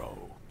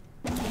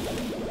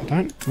 I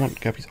don't want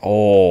guppies.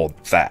 Oh,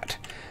 that.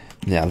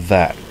 Now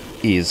that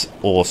is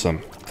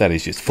awesome. That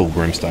is just full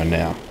brimstone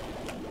now.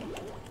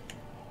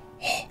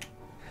 Oh,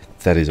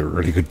 that is a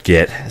really good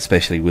get,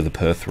 especially with a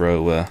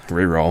Perthrow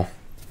reroll.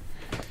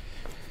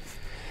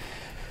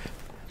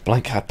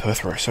 Blank card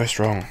Perthrow, so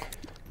strong.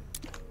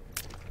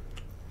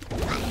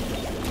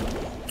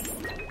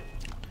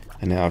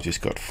 And now I've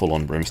just got full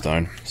on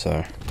brimstone,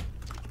 so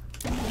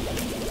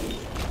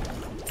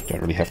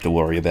don't really have to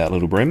worry about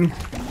little brim.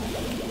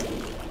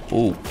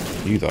 Ooh,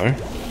 you though.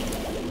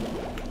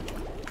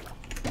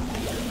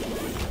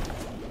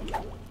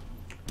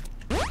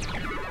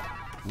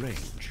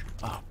 Range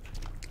up.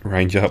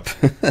 Range up.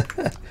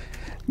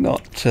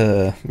 Not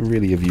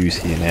really of use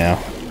here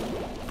now.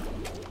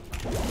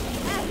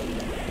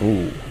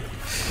 Ooh.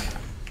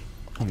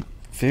 I'm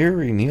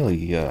very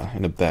nearly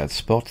in a bad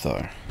spot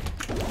though.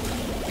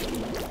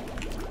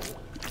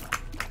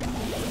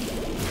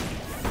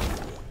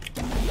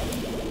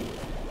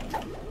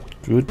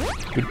 Good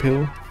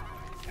pill.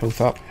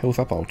 Health up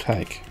I'll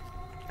take.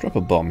 Drop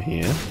a bomb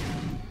here.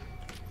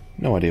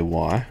 No idea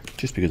why,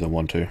 just because I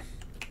want to.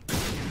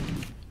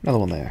 Another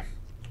one there.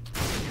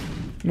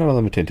 None of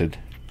them are tinted.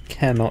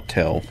 Cannot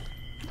tell.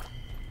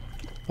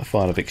 I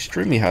find it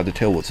extremely hard to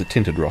tell what's a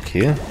tinted rock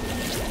here.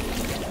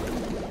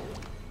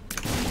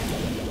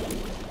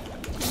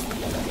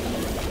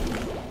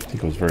 I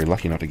think I was very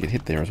lucky not to get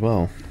hit there as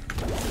well.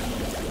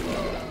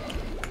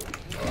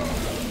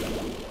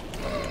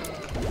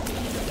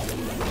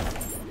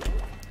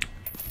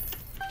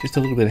 Just a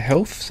little bit of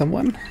health,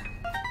 someone?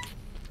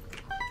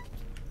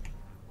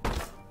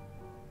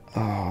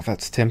 Oh,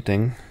 that's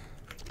tempting.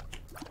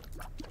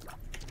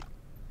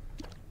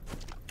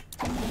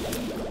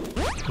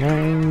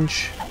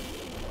 Range.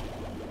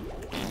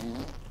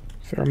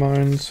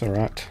 Pheromones,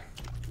 alright.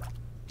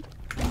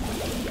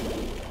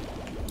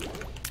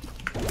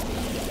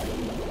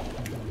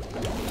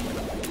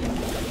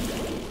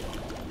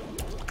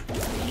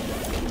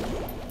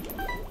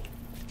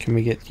 Can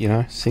we get, you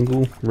know,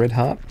 single red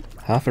heart?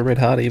 Half a red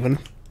heart even?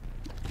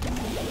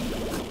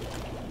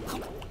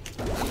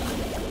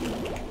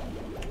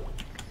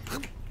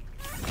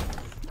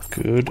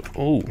 Good.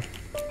 Oh,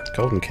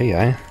 golden key,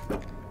 eh?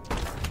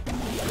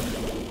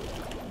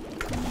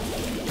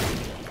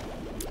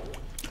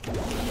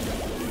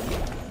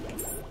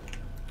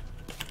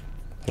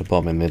 A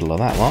bomb in the middle of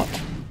that lot.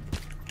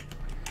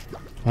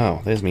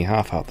 Well, there's me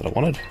half heart that I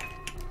wanted.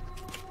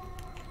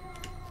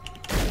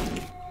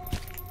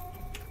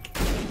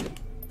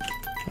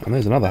 And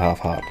there's another half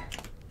heart.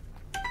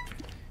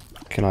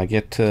 Can I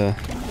get an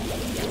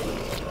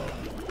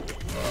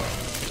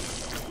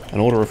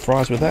order of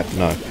fries with that?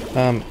 No.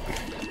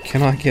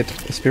 Can I get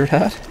a spirit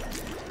heart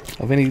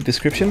of any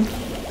description?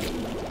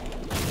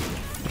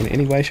 In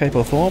any way, shape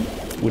or form?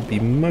 Would be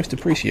most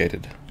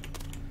appreciated.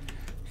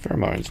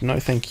 Pheromones. No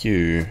thank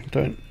you.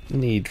 Don't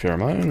need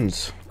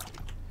pheromones.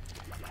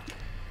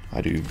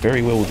 I do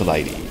very well with the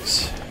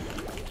ladies.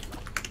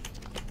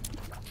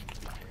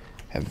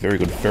 Have very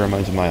good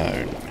pheromones of my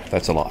own.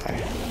 That's a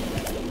lie.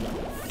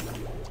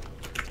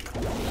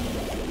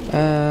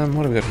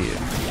 What have we got here?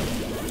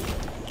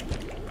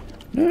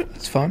 No,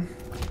 that's fine.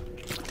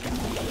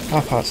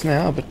 Half hearts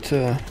now, but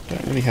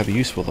don't really have a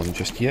use for them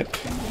just yet.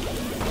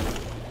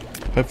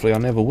 Hopefully I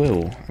never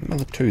will.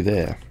 Another 2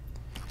 there.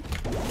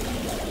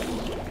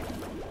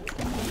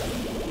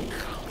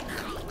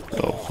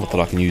 Not that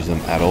I can use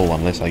them at all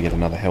unless I get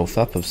another health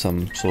up of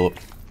some sort.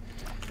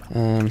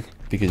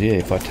 Because yeah,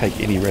 if I take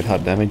any red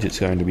heart damage, it's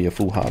going to be a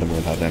full heart of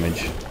red heart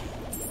damage.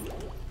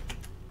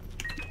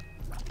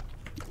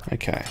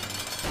 Okay.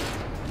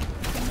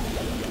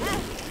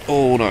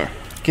 Oh no.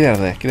 Get out of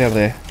there. Get out of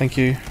there. Thank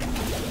you.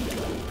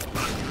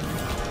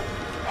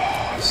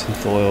 Oh,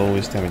 synth oil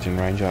is damaging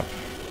range up.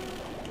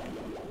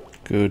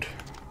 Good.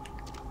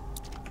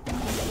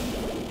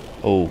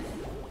 Oh.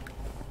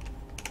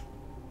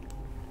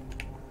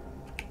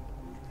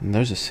 And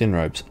those are sin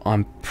robes.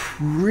 I'm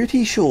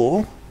pretty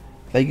sure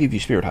they give you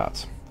spirit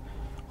hearts.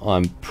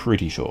 I'm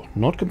pretty sure.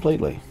 Not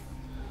completely.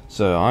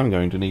 So I'm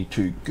going to need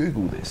to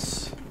Google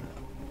this.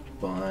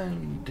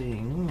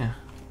 Binding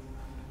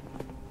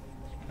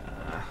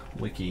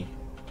wiki.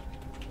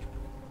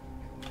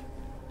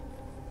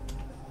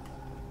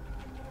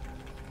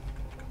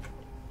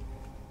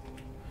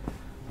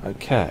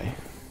 Okay.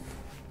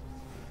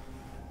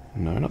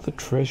 No, not the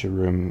treasure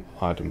room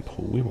item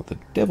pool. We want the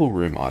devil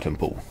room item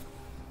pool.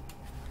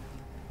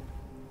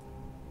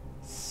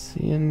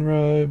 Sin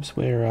robes,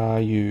 where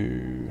are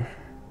you?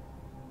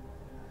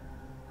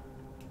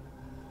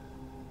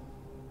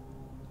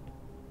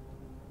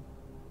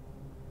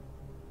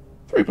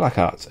 Three black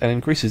hearts and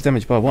increases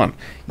damage by 1.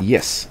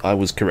 Yes, I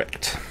was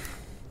correct.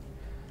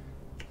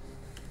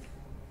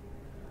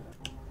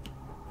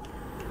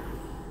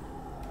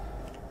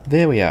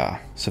 There we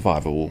are.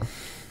 Survivable.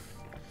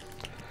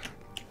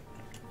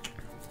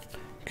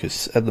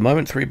 Because at the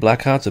moment 3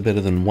 black hearts are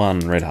better than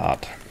 1 red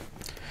heart.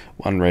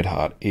 1 red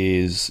heart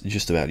is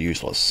just about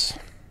useless.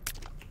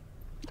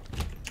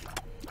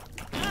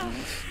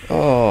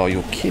 Oh,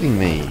 you're kidding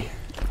me.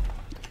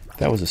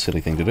 That was a silly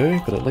thing to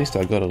do, but at least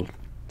I got a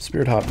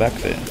spirit heart back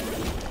there.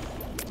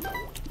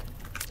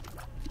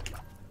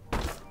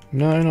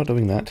 No, not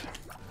doing that.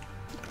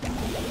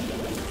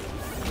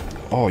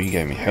 Oh, you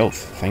gave me health.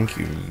 Thank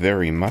you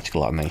very much,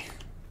 Gluttony.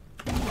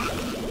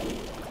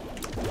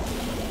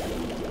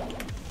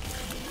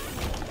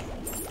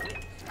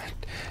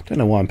 Don't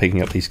know why I'm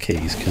picking up these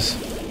keys, because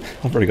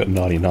I've already got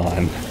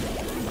 99.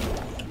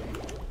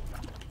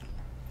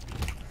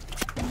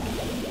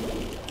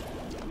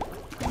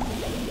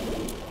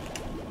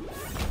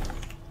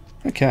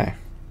 Okay.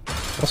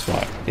 That's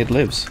right. It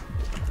lives.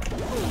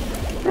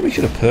 Probably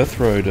should have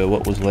perth-rowed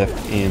what was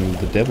left in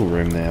the devil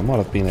room there. Might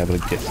have been able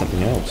to get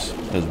something else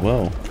as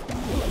well,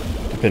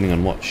 depending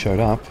on what showed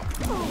up.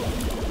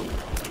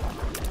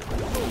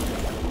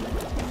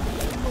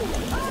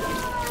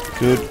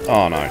 Good.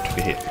 Oh no, took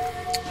a hit.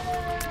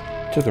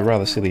 Took a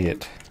rather silly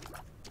hit.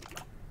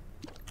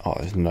 Oh,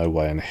 there's no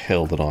way in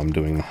hell that I'm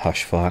doing the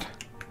hush fight.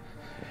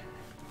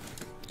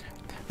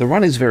 The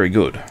run is very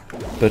good,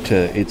 but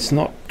it's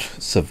not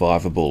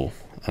survivable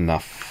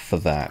enough for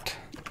that.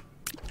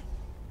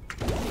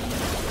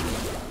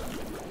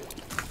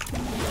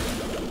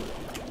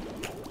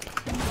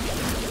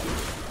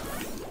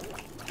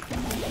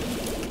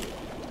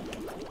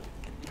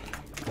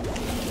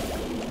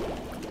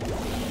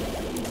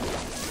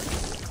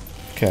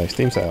 Okay,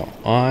 Steam Sale.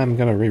 I'm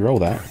gonna re-roll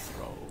that.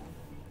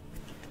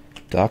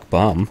 Dark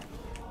Bum.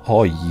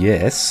 Oh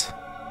yes.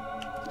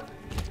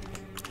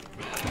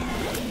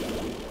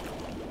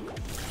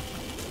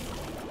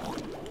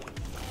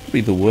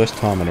 Be the worst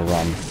time in a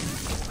run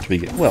to be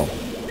well,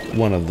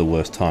 one of the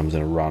worst times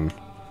in a run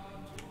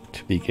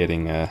to be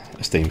getting a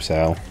Steam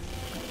Sale.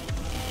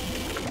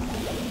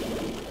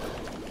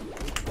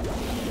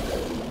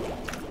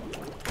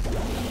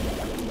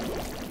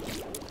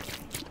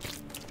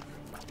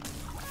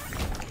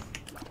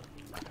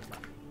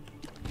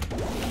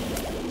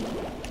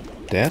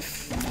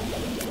 Death.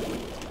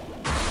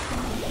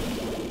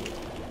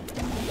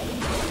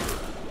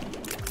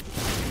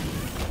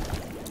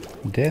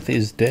 Death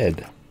is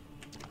dead.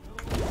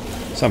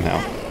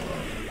 Somehow.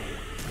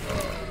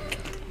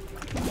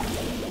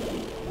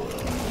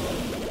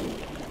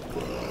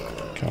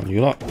 Come on, you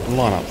lot,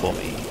 line up for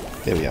me.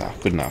 There we are.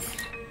 Good enough.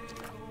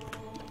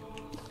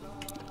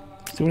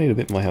 Still need a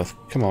bit more health.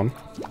 Come on.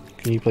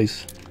 Can you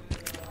please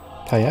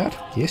pay out?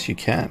 Yes, you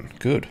can.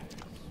 Good.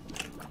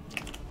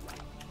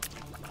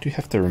 Do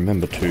have to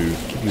remember to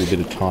give you a bit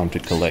of time to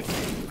collect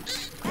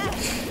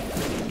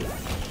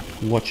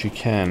what you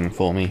can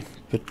for me,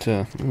 but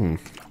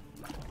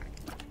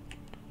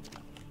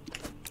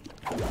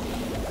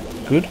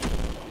good,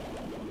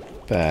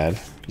 bad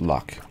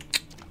luck.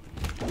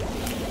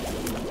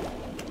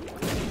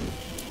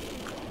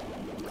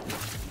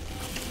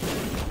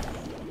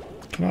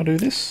 Can I do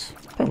this?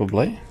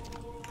 Probably.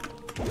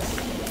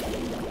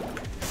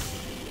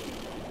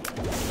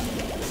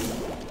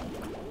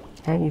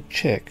 I will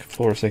check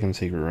for a second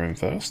secret room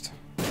first.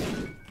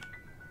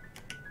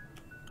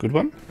 Good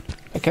one?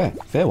 Okay,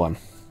 fair one.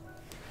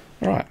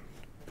 Alright.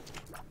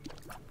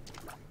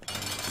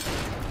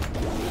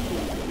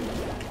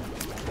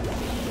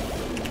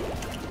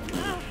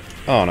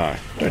 Oh no,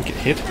 don't get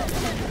hit.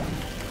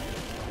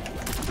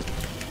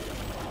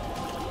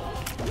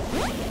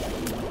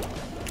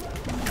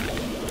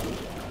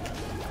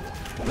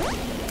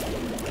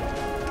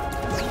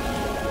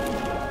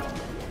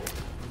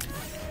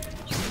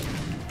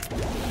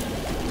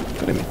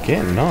 Got him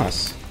again,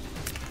 nice.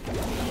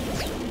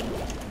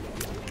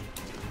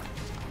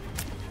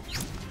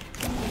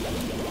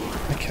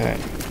 Okay.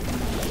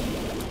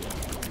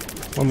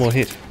 One more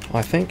hit,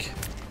 I think.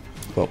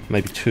 Well,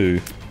 maybe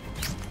two.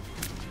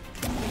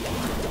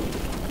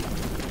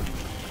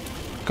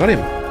 Got him!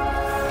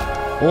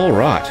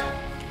 Alright.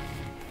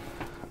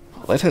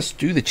 Let us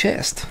do the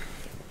chest.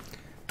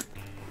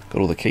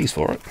 Got all the keys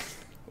for it.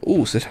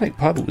 Ooh, Satanic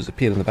Bible has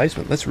appeared in the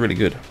basement. That's really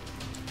good.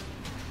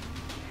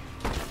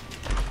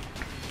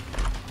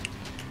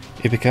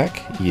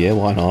 Ipecac? Yeah,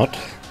 why not?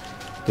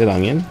 Dead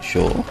Onion?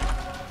 Sure.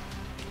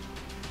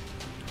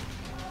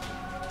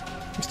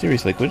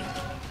 Mysterious Liquid?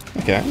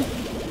 Okay.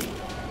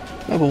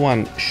 Number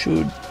one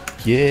should...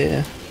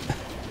 yeah.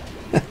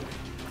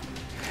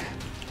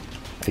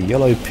 A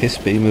yellow piss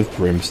beam of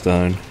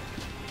brimstone.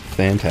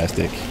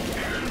 Fantastic.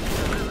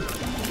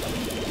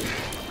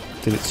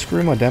 Did it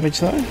screw my damage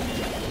though?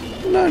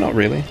 No, not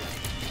really.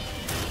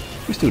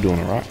 We're still doing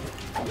alright.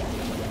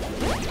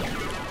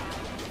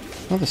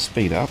 Another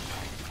speed up.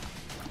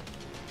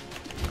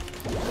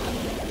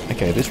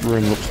 Okay, this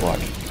room looks like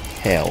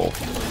hell.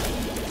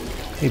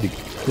 Need to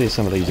clear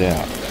some of these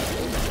out.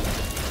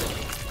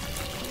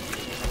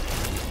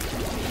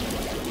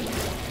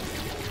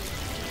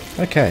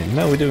 Okay,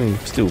 no, we're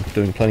still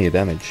doing plenty of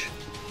damage.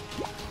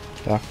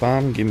 Dark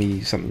Balm, give me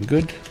something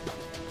good.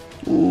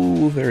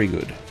 Ooh, very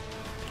good.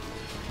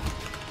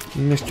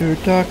 Mr.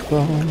 Dark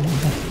Balm,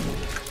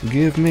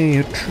 give me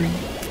a treat.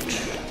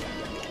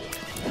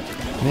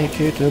 Make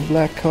it a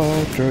black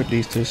heart, or at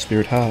least a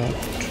spirit heart.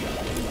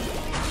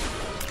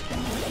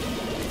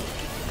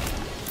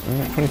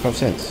 25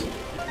 cents.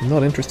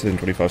 Not interested in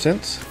 25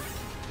 cents.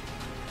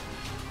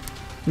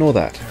 Nor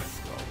that.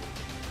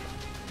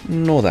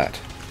 Nor that.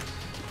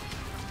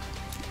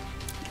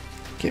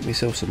 Get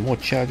myself some more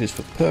charges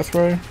for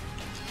Perthrow.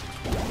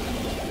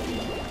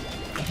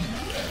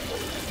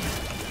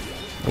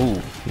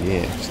 Oh,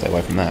 yeah, stay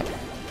away from that.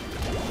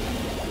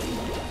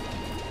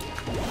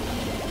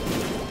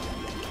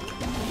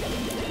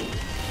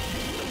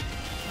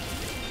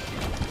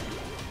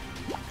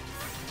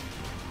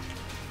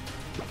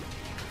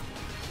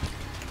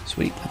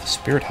 Sweet, with a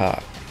spirit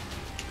heart.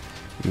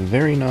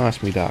 Very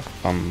nice, me Dark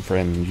Bum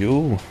friend,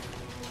 you.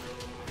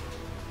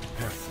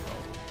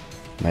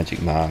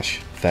 Magic Marsh.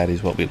 That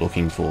is what we're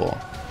looking for.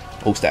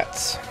 All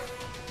stats.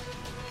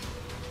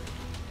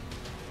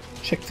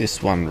 Check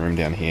this one room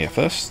down here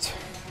first.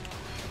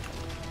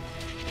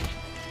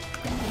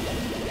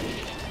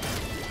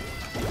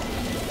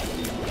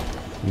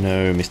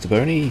 No, Mr.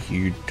 Boney,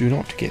 you do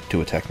not get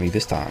to attack me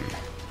this time.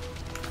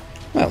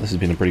 Well, this has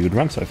been a pretty good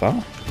run so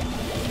far.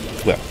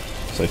 Well,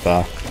 so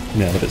far,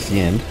 now that it's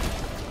the end.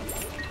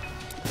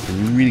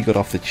 We really got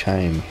off the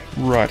chain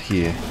right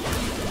here.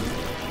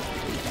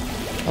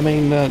 I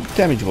mean,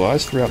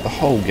 damage-wise, throughout the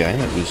whole game,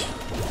 it was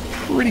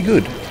pretty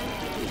good.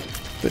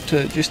 But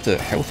just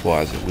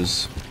health-wise, it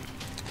was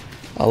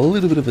a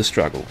little bit of a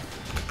struggle.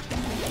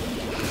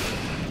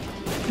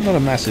 Not a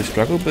massive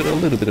struggle, but a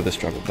little bit of a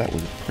struggle. That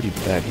was a pretty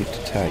bad hit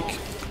to take.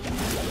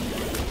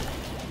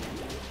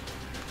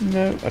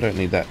 No, I don't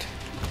need that.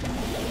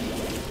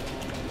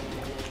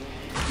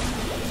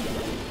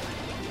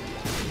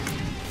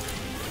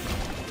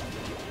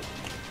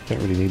 Don't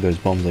really need those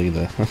bombs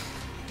either.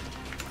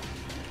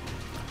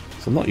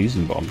 So I'm not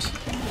using bombs.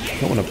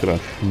 Not when I've got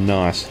a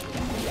nice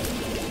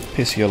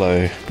piss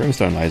yellow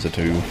brimstone laser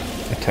to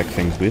attack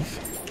things with.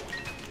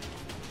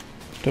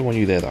 Don't want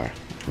you there though.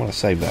 I want to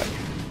save that.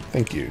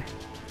 Thank you.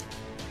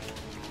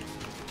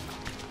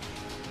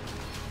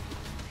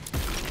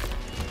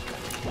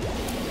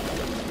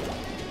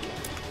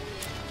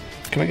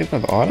 Can I get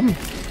another item?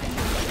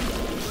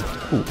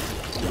 Ooh,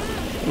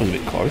 that was a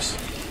bit close.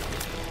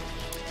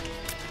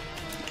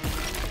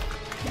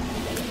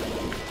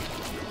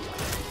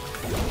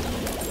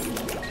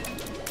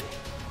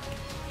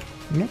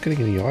 I'm not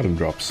getting any item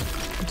drops.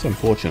 That's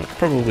unfortunate.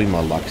 Probably my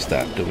luck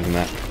stat doing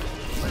that.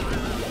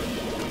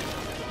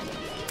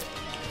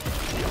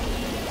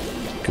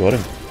 Got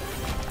him.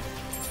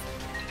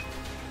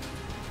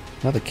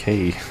 Another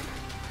key.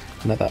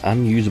 Another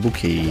unusable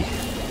key.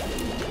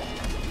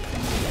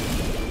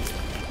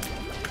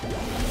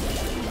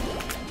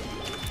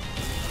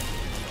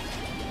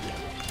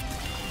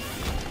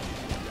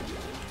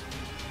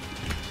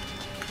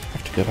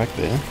 Have to go back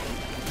there.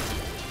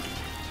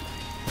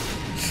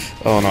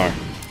 Oh no.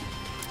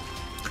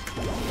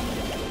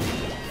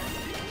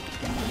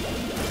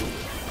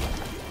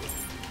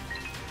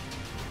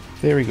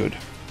 Very good.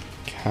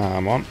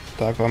 Come on,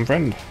 Dark Bum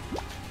friend.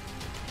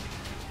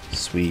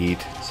 Sweet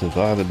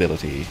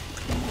survivability.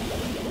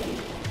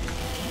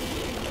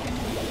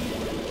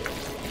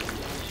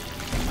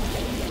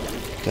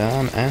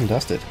 Done and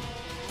dusted.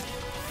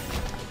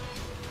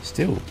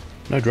 Still,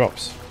 no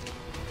drops.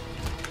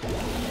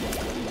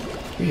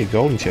 Maybe a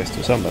golden chest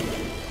or something.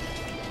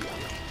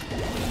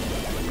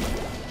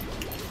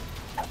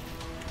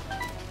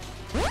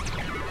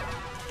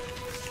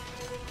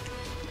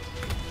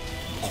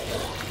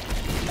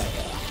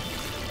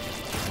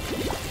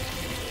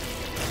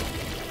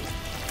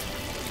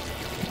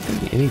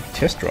 any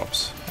chest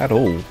drops at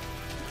all.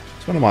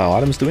 Is one of my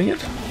items doing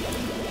it?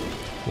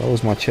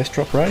 Lowers my chest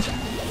drop rate?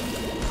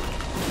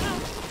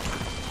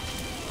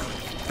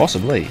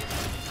 Possibly.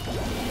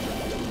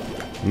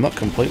 I'm not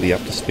completely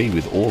up to speed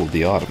with all of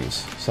the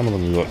items. Some of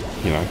them have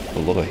got, you know, a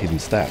lot of hidden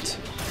stats.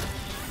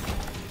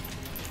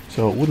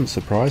 So it wouldn't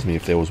surprise me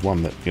if there was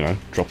one that, you know,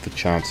 dropped the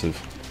chance of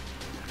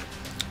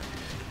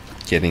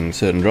getting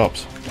certain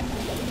drops.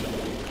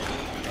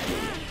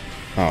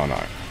 Oh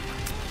no.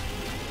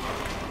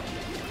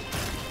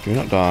 Do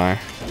not die.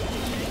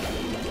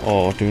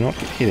 Or do not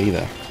get hit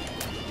either.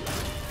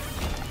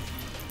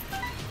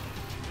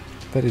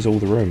 That is all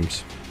the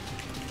rooms.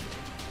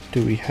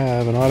 Do we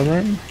have an item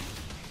room?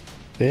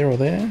 There or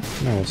there?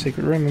 No, a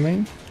secret room, I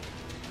mean.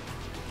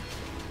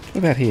 What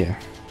about here?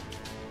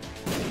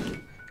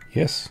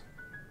 Yes.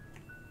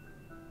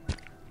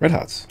 Red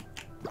hearts.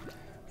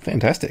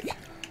 Fantastic.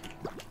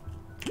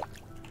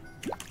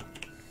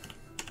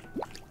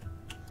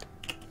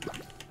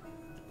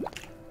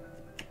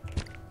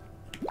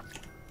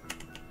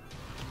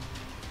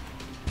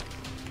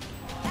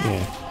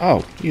 Yeah.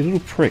 Oh, you little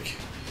prick.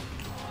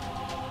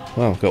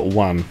 Well, got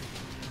one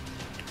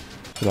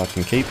that I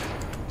can keep.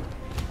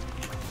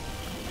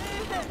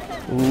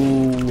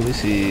 Ooh,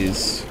 this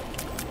is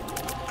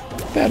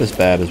about as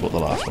bad as what the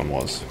last one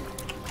was.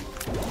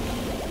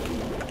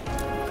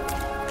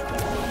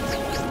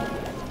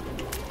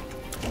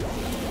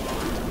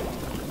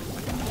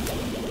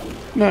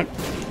 No,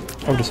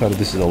 I've decided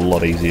this is a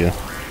lot easier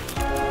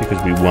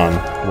because we won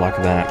like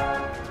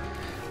that.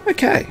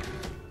 Okay,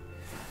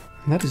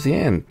 and that is the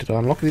end. Did I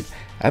unlock it?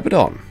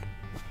 Abaddon.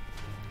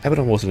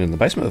 Abaddon wasn't in the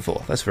basement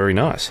before. That's very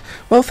nice.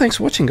 Well, thanks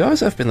for watching,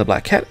 guys. I've been the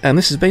Black Cat, and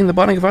this has been the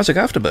Binding of Isaac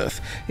Afterbirth.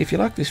 If you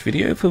like this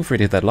video, feel free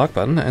to hit that like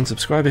button and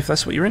subscribe if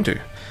that's what you're into.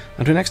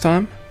 Until next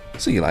time,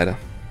 see you later.